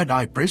the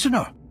Jedi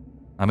prisoner.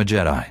 I'm a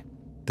Jedi.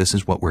 This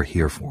is what we're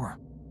here for.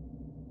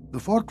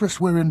 The fortress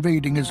we're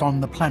invading is on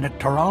the planet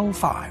Taral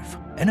 5,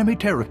 enemy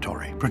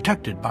territory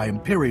protected by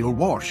Imperial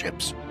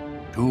warships.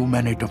 Too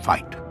many to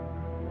fight.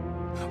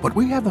 But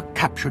we have a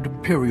captured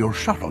Imperial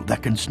shuttle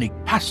that can sneak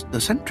past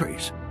the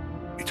sentries.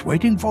 It's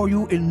waiting for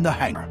you in the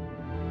hangar.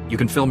 You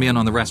can fill me in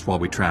on the rest while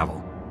we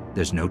travel.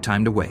 There's no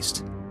time to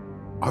waste.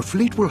 Our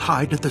fleet will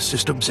hide at the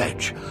system's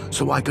edge,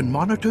 so I can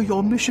monitor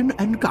your mission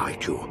and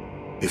guide you.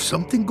 If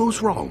something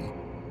goes wrong,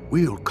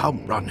 we'll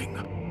come running.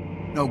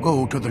 Now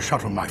go to the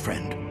shuttle, my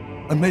friend,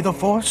 and may the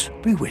Force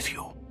be with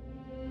you.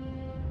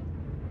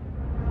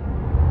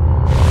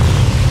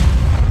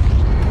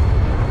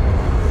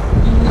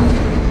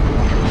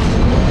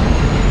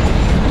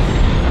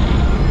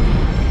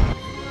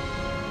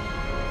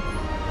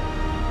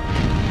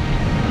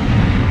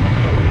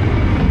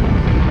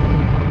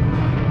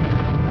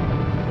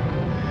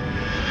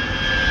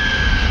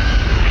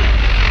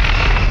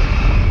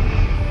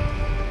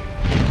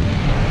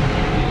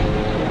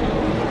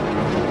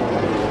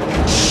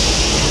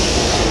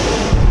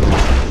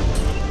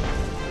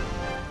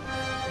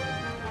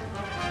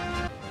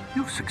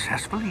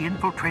 Successfully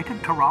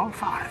infiltrated Taral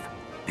 5.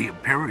 The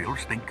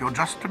Imperials think you're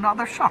just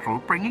another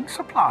shuttle bringing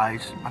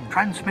supplies. I'm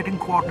transmitting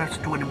coordinates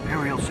to an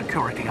Imperial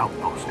security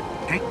outpost.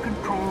 Take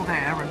control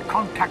there and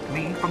contact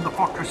me from the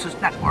fortress's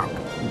network.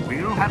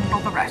 We'll handle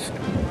the rest.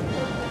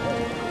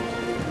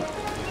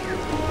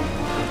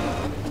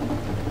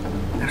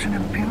 There's an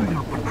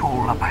Imperial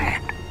patrol up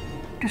ahead.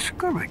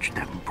 Discourage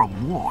them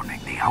from warning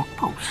the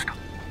outpost.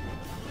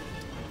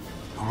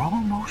 You're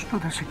almost to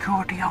the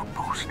security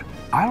outpost.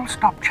 I'll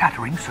stop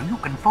chattering so you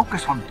can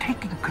focus on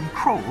taking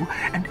control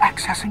and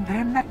accessing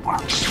their network.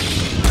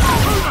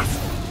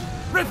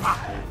 Ripper!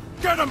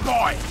 Get him,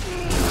 boy!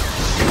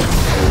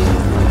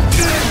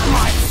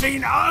 I've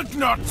seen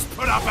Ugnaughts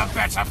put up a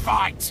better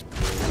fight!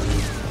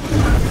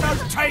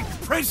 Don't take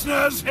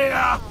prisoners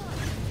here!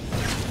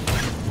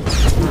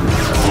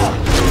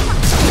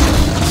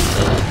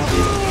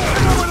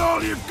 With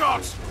all you've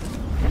got!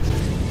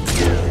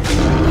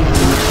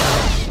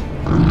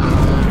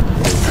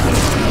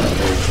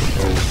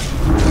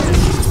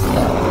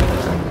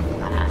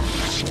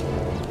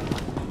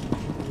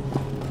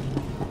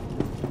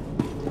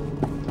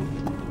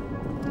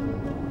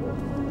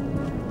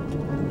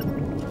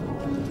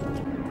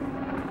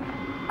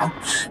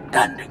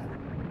 Outstanding.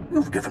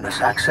 You've given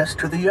us access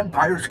to the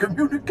Empire's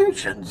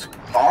communications.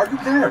 Are you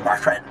there, my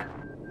friend?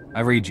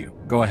 I read you.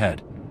 Go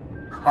ahead.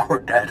 Our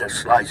data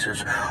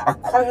slicers are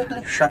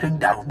quietly shutting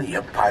down the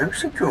Empire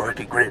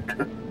security grid.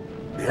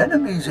 The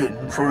enemy's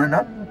in for an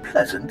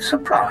unpleasant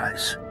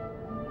surprise.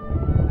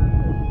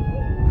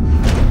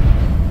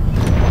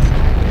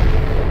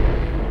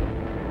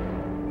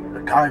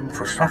 The time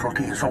for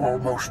subtlety is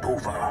almost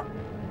over.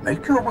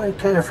 Make your way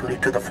carefully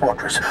to the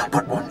fortress,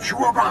 but once you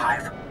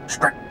arrive,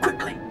 strike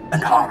quickly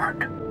and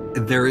hard.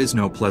 There is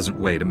no pleasant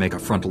way to make a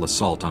frontal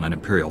assault on an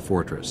Imperial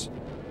fortress.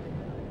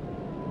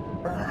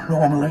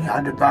 Normally,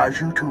 I'd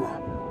advise you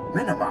to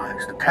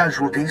minimize the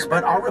casualties,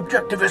 but our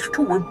objective is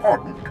too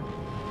important.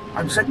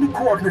 I'm sending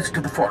coordinates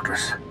to the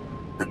fortress.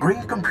 The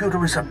Green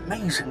computer is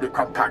amazingly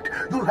compact.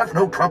 You'll have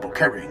no trouble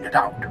carrying it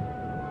out.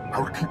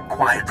 I'll keep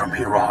quiet from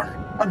here on,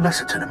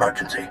 unless it's an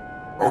emergency.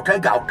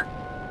 Oteg out.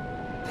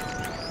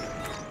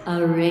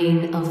 A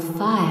rain of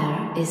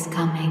fire is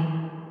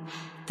coming.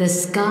 The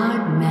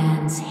scarred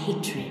man's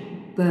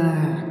hatred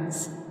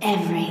burns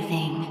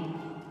everything.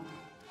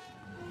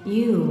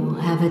 You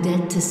have a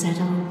debt to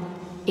settle.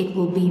 It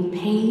will be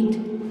paid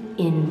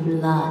in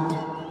blood.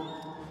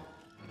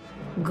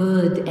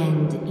 Good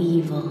and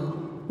evil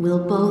will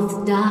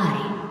both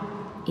die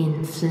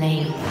in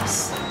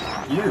flames.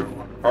 You,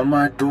 on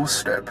my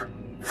doorstep.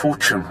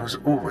 Fortune has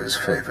always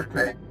favored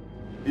me.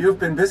 You've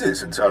been busy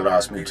since our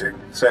last meeting.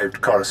 Saved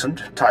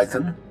Coruscant,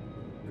 Tython.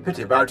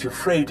 Pity about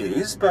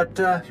Euphrates, but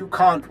you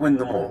can't win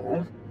them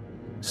all.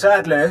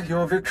 Sadly,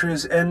 your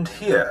victories end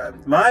here.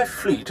 My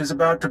fleet is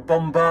about to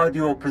bombard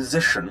your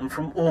position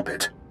from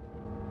orbit.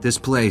 This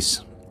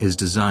place is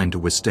designed to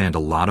withstand a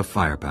lot of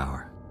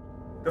firepower.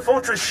 The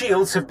fortress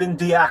shields have been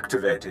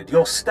deactivated.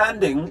 You're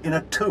standing in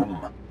a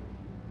tomb,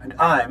 and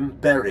I'm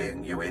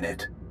burying you in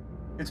it.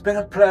 It's been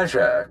a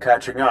pleasure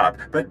catching up,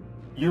 but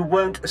you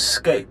won't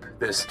escape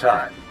this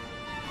time.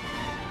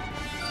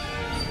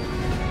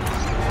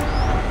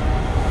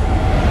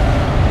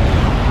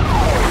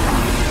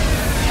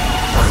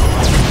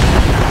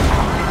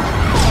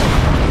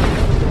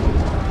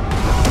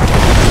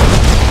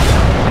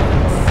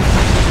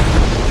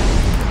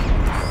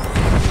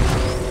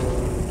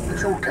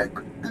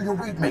 Do you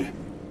read me?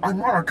 I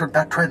monitored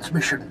that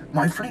transmission.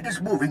 My fleet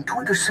is moving to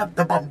intercept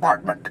the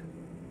bombardment.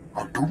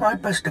 I'll do my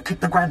best to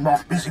keep the Grand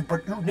Moff busy,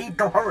 but you need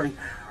to hurry.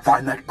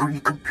 Find that green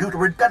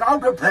computer and get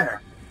out of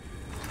there.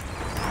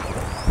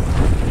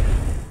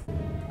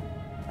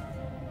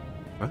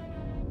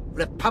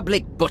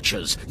 Republic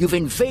butchers, you've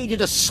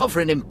invaded a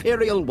sovereign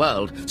Imperial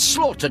world,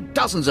 slaughtered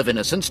dozens of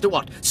innocents to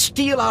what?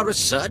 Steal our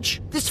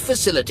research? This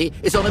facility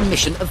is on a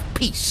mission of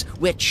peace.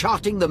 We're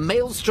charting the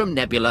Maelstrom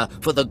Nebula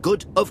for the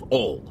good of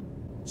all.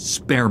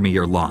 Spare me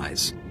your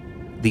lies.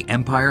 The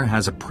Empire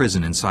has a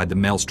prison inside the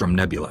Maelstrom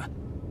Nebula.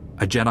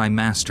 A Jedi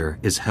Master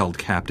is held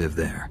captive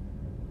there.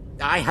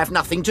 I have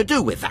nothing to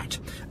do with that,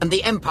 and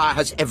the Empire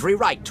has every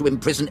right to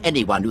imprison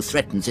anyone who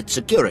threatens its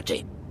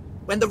security.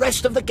 When the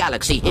rest of the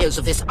galaxy hears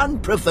of this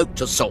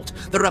unprovoked assault,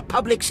 the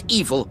Republic's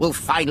evil will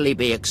finally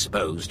be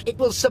exposed. It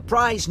will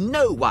surprise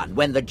no one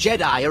when the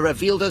Jedi are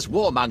revealed as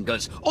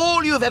warmongers.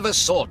 All you've ever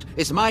sought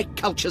is my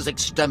culture's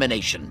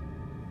extermination.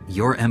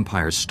 Your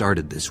Empire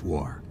started this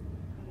war.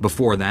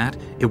 Before that,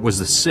 it was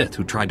the Sith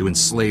who tried to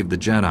enslave the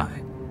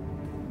Jedi.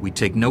 We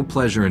take no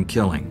pleasure in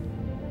killing,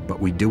 but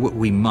we do what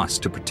we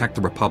must to protect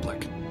the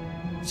Republic.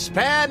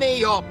 Spare me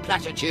your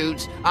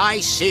platitudes. I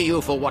see you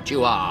for what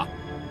you are.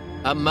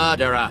 A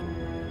murderer.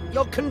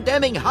 You're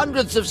condemning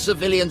hundreds of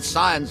civilian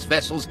science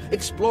vessels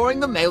exploring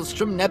the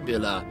Maelstrom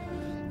Nebula.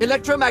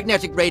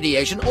 Electromagnetic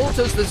radiation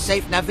alters the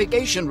safe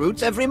navigation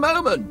routes every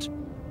moment.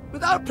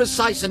 Without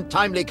precise and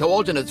timely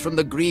coordinates from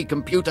the Gree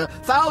computer,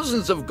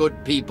 thousands of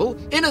good people,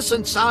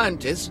 innocent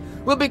scientists,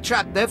 will be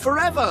trapped there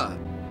forever.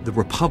 The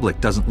Republic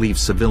doesn't leave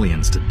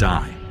civilians to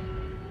die.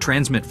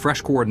 Transmit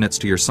fresh coordinates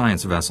to your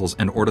science vessels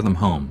and order them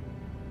home.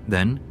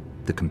 Then,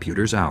 the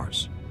computer's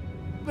ours.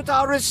 But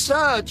our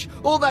research,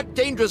 all that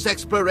dangerous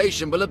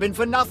exploration will have been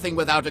for nothing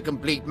without a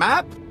complete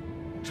map.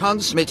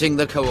 Transmitting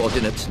the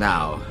coordinates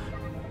now.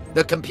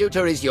 The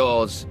computer is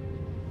yours.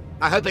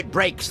 I hope it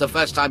breaks the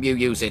first time you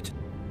use it.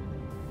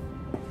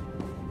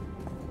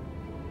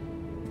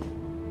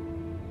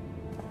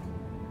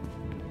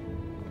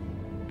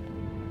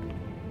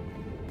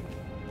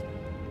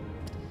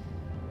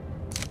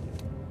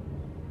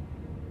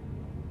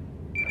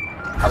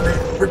 Come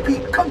in.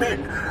 Repeat, come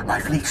in. My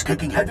fleet's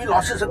taking heavy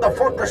losses and the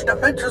fortress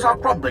defenses are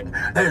crumbling.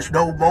 There's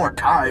no more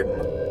time.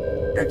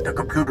 Take the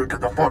computer to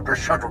the fortress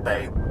shuttle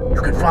bay.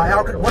 You can fly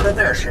out in one of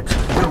their ships.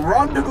 We'll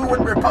rendezvous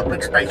in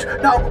Republic space.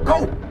 Now,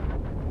 go!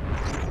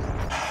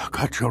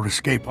 Cut your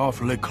escape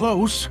awfully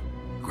close.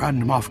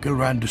 Grand Moff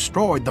Gilran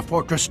destroyed the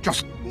fortress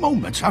just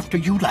moments after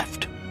you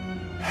left.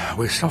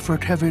 We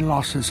suffered heavy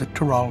losses at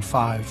Tural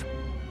 5.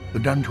 The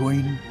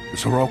Dantooine, the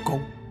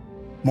Sirocco.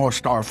 More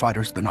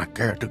starfighters than I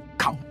care to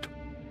count.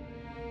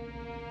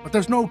 But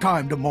there's no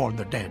time to mourn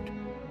the dead.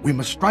 We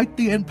must strike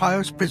the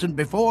Empire's prison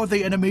before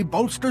the enemy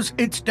bolsters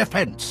its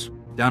defense.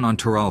 Down on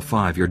Tural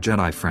 5, your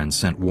Jedi friend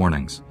sent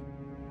warnings.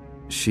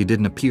 She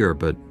didn't appear,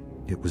 but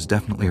it was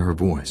definitely her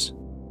voice.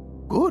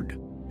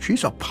 Good.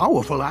 She's a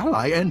powerful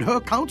ally, and her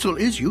counsel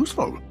is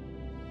useful.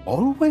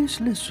 Always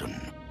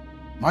listen.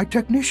 My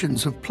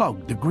technicians have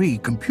plugged the Gree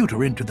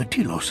computer into the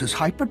Telos'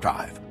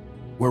 hyperdrive.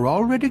 We're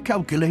already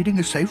calculating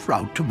a safe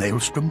route to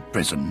Maelstrom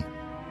Prison.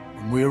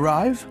 When we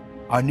arrive,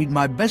 I need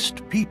my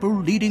best people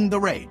leading the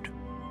raid.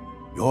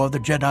 You're the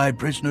Jedi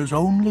prisoner's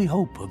only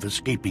hope of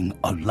escaping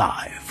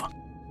alive.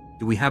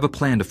 Do we have a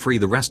plan to free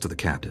the rest of the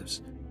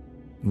captives?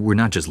 We're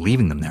not just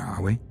leaving them there,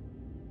 are we?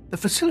 The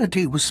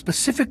facility was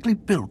specifically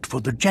built for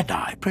the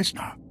Jedi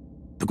prisoner.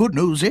 The good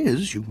news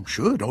is you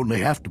should only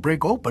have to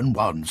break open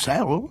one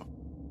cell.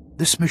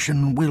 This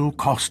mission will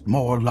cost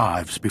more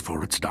lives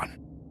before it's done,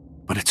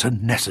 but it's a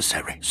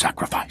necessary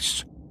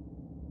sacrifice.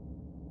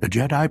 The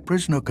Jedi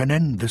prisoner can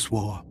end this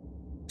war,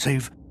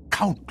 save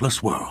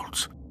countless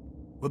worlds.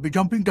 We'll be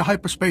jumping to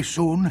hyperspace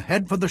soon.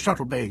 Head for the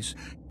shuttle base.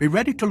 Be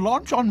ready to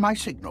launch on my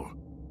signal.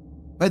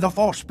 May the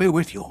Force be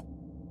with you.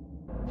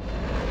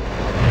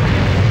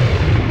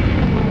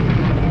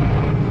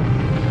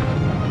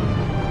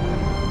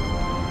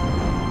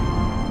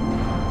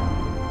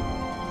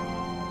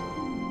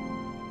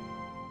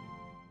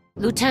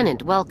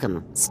 Lieutenant,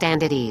 welcome.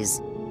 Stand at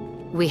ease.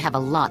 We have a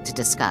lot to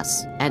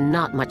discuss, and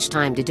not much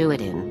time to do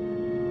it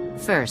in.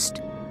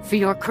 First, for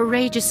your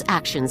courageous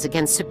actions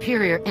against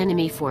superior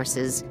enemy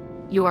forces,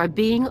 you are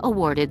being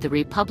awarded the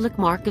Republic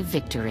Mark of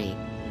Victory.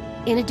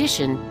 In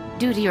addition,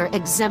 due to your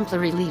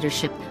exemplary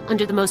leadership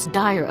under the most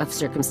dire of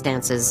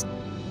circumstances,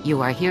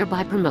 you are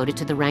hereby promoted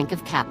to the rank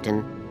of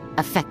Captain,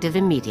 effective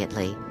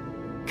immediately.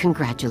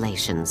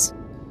 Congratulations.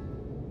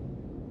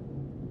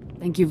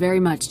 Thank you very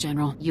much,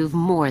 General. You've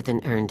more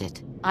than earned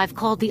it. I've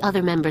called the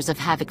other members of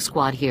Havoc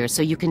Squad here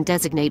so you can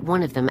designate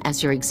one of them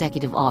as your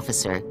executive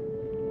officer.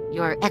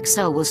 Your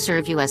XO will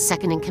serve you as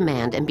second in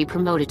command and be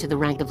promoted to the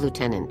rank of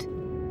lieutenant.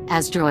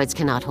 As droids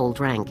cannot hold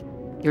rank,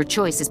 your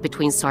choice is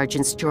between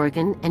Sergeants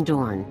Jorgen and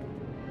Dorn.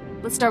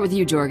 Let's start with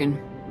you, Jorgen.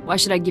 Why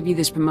should I give you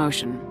this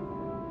promotion?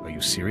 Are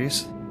you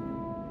serious?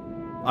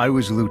 I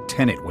was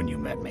lieutenant when you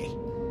met me.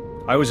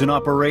 I was an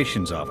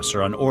operations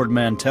officer on Ord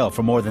Mantell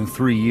for more than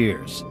 3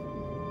 years.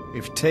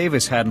 If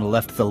Tavis hadn't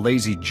left the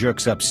lazy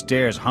jerks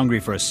upstairs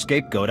hungry for a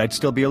scapegoat, I'd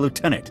still be a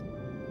lieutenant.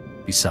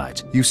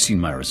 Besides, you've seen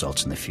my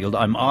results in the field.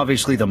 I'm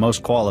obviously the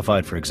most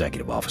qualified for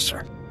executive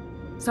officer.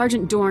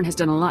 Sergeant Dorn has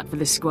done a lot for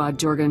this squad,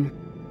 Jorgen.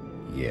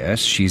 Yes,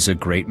 she's a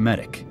great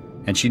medic,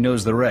 and she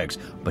knows the regs,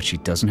 but she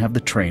doesn't have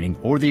the training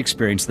or the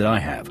experience that I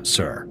have,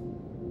 sir.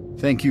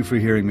 Thank you for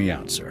hearing me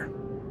out, sir.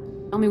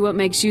 Tell me what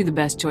makes you the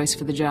best choice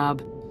for the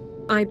job.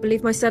 I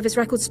believe my service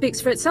record speaks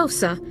for itself,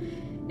 sir.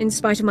 In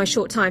spite of my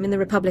short time in the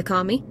Republic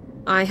Army,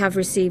 I have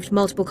received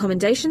multiple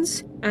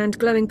commendations and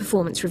glowing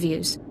performance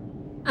reviews.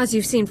 As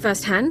you've seen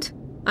firsthand,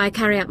 I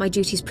carry out my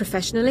duties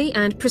professionally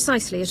and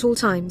precisely at all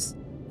times.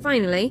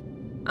 Finally,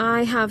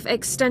 I have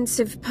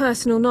extensive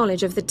personal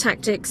knowledge of the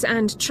tactics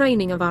and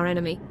training of our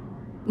enemy,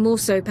 more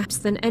so perhaps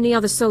than any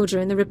other soldier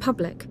in the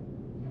Republic.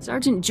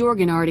 Sergeant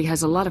Jorgen already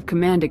has a lot of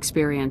command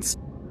experience.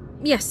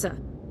 Yes, sir.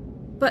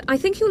 But I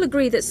think you'll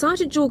agree that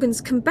Sergeant Jorgen's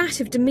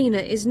combative demeanor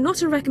is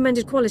not a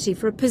recommended quality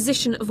for a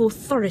position of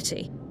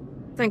authority.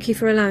 Thank you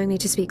for allowing me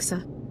to speak,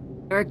 sir.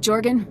 Eric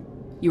Jorgen,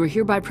 you are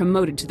hereby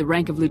promoted to the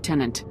rank of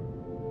lieutenant.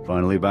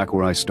 Finally back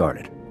where I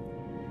started.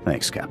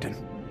 Thanks, Captain.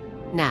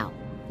 Now,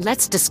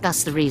 let's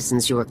discuss the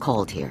reasons you were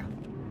called here.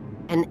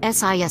 An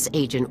SIS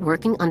agent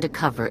working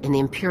undercover in the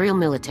Imperial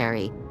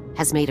military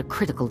has made a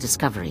critical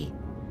discovery.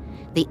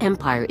 The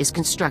Empire is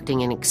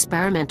constructing an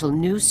experimental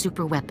new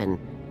superweapon,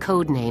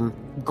 codename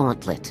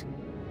Gauntlet.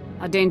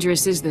 How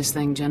dangerous is this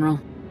thing, General?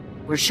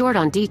 We're short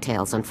on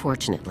details,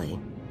 unfortunately.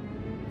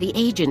 The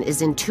agent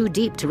is in too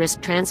deep to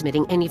risk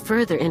transmitting any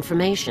further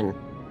information.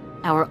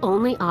 Our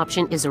only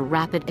option is a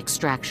rapid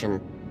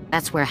extraction.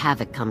 That's where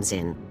Havoc comes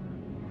in.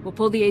 We'll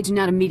pull the agent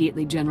out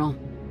immediately, General.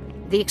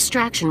 The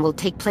extraction will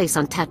take place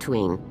on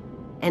Tatooine.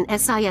 An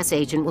SIS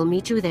agent will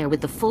meet you there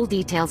with the full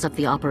details of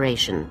the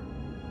operation.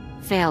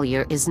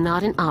 Failure is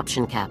not an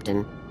option,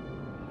 Captain.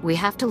 We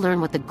have to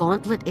learn what the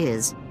Gauntlet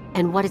is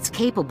and what it's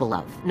capable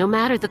of, no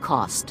matter the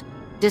cost.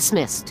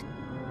 Dismissed.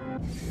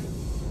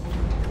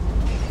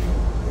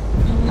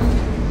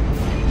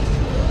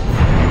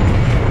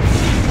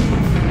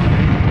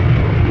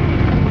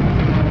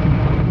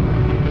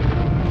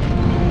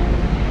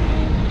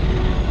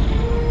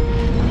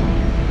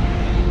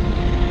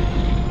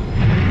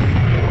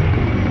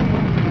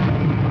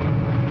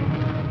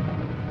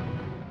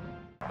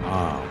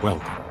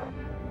 Welcome.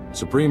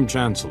 Supreme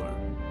Chancellor,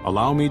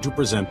 allow me to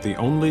present the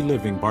only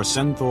living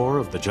SWTOR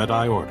of the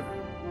Jedi Order.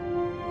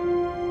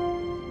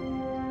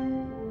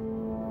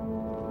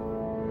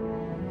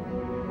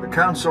 The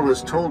Council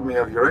has told me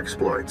of your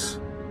exploits.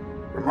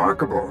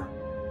 Remarkable.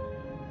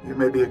 You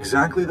may be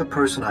exactly the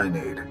person I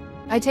need.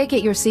 I take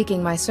it you're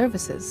seeking my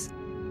services.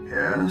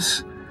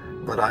 Yes,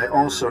 but I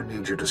also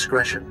need your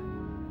discretion.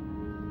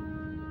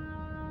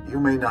 You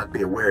may not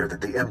be aware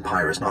that the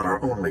Empire is not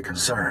our only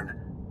concern.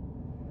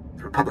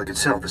 The Republic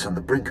itself is on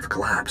the brink of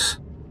collapse.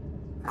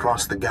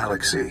 Across the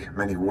galaxy,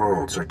 many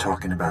worlds are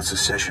talking about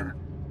secession.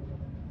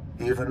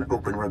 Even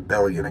open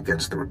rebellion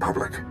against the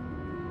Republic.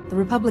 The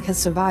Republic has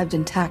survived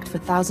intact for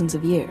thousands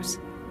of years.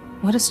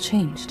 What has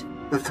changed?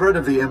 The threat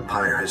of the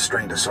Empire has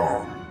strained us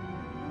all.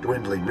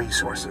 Dwindling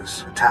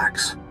resources,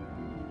 attacks,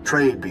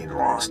 trade being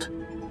lost.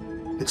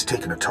 It's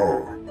taken a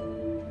toll.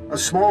 A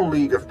small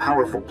league of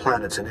powerful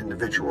planets and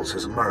individuals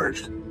has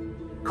emerged,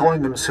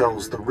 calling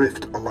themselves the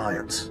Rift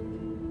Alliance.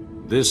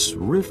 This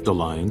Rift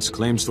Alliance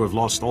claims to have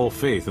lost all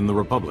faith in the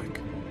Republic.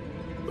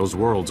 Those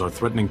worlds are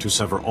threatening to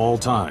sever all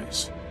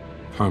ties,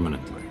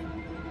 permanently.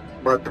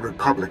 But the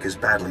Republic is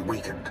badly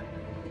weakened.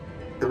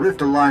 The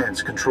Rift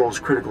Alliance controls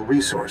critical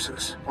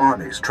resources,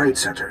 armies, trade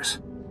centers.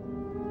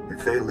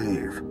 If they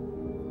leave,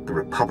 the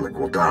Republic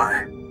will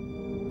die.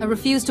 I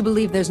refuse to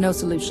believe there's no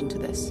solution to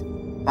this.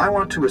 I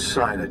want to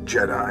assign a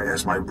Jedi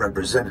as my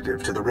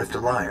representative to the Rift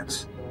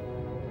Alliance.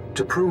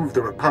 To prove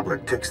the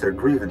Republic takes their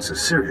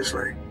grievances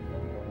seriously,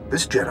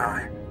 this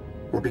Jedi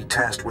will be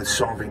tasked with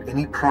solving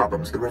any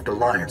problems the Rift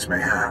Alliance may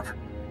have,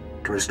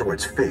 to restore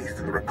its faith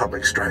in the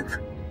Republic's strength.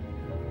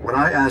 When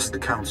I asked the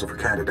Council for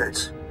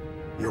candidates,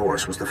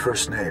 yours was the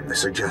first name they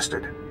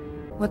suggested.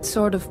 What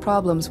sort of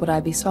problems would I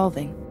be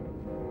solving?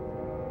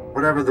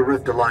 Whatever the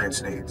Rift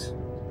Alliance needs.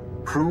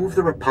 Prove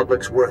the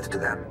Republic's worth to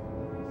them.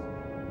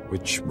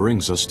 Which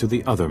brings us to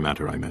the other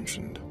matter I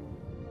mentioned.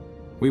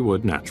 We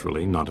would,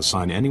 naturally, not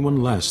assign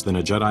anyone less than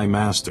a Jedi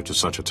Master to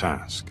such a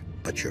task.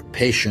 But your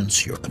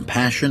patience, your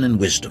compassion, and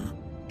wisdom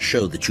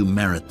show that you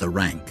merit the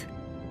rank.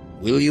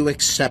 Will you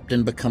accept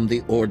and become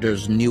the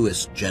Order's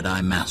newest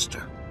Jedi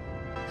Master?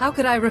 How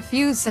could I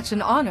refuse such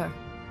an honor?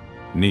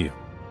 Kneel,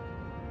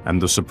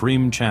 and the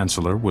Supreme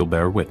Chancellor will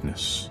bear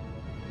witness.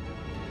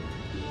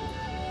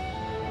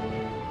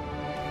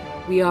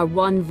 We are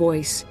one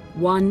voice,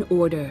 one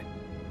order,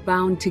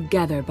 bound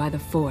together by the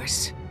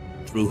Force.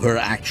 Through her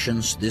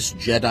actions, this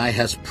Jedi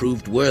has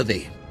proved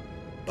worthy.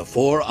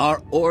 Before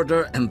our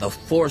Order and the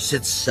Force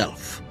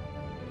itself.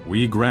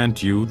 We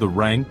grant you the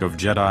rank of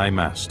Jedi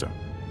Master.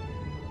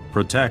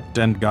 Protect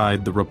and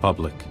guide the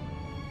Republic,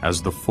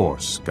 as the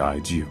Force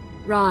guides you.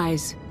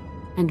 Rise,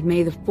 and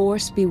may the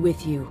Force be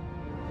with you.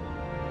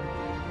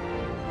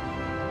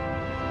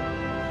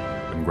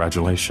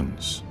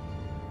 Congratulations.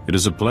 It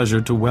is a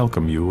pleasure to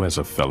welcome you as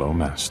a fellow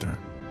Master.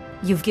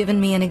 You've given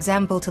me an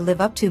example to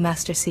live up to,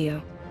 Master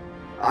Seo.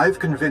 I've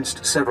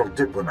convinced several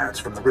diplomats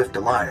from the Rift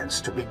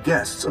Alliance to be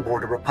guests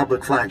aboard a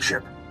Republic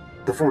flagship,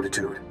 the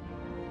Fortitude.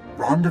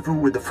 Rendezvous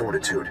with the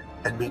Fortitude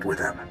and meet with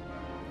them.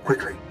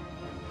 Quickly.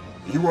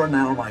 You are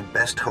now my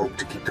best hope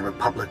to keep the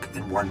Republic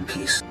in one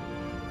piece.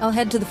 I'll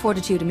head to the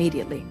Fortitude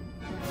immediately.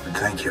 And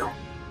thank you.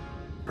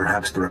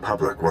 Perhaps the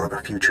Republic will have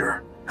a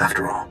future,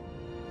 after all.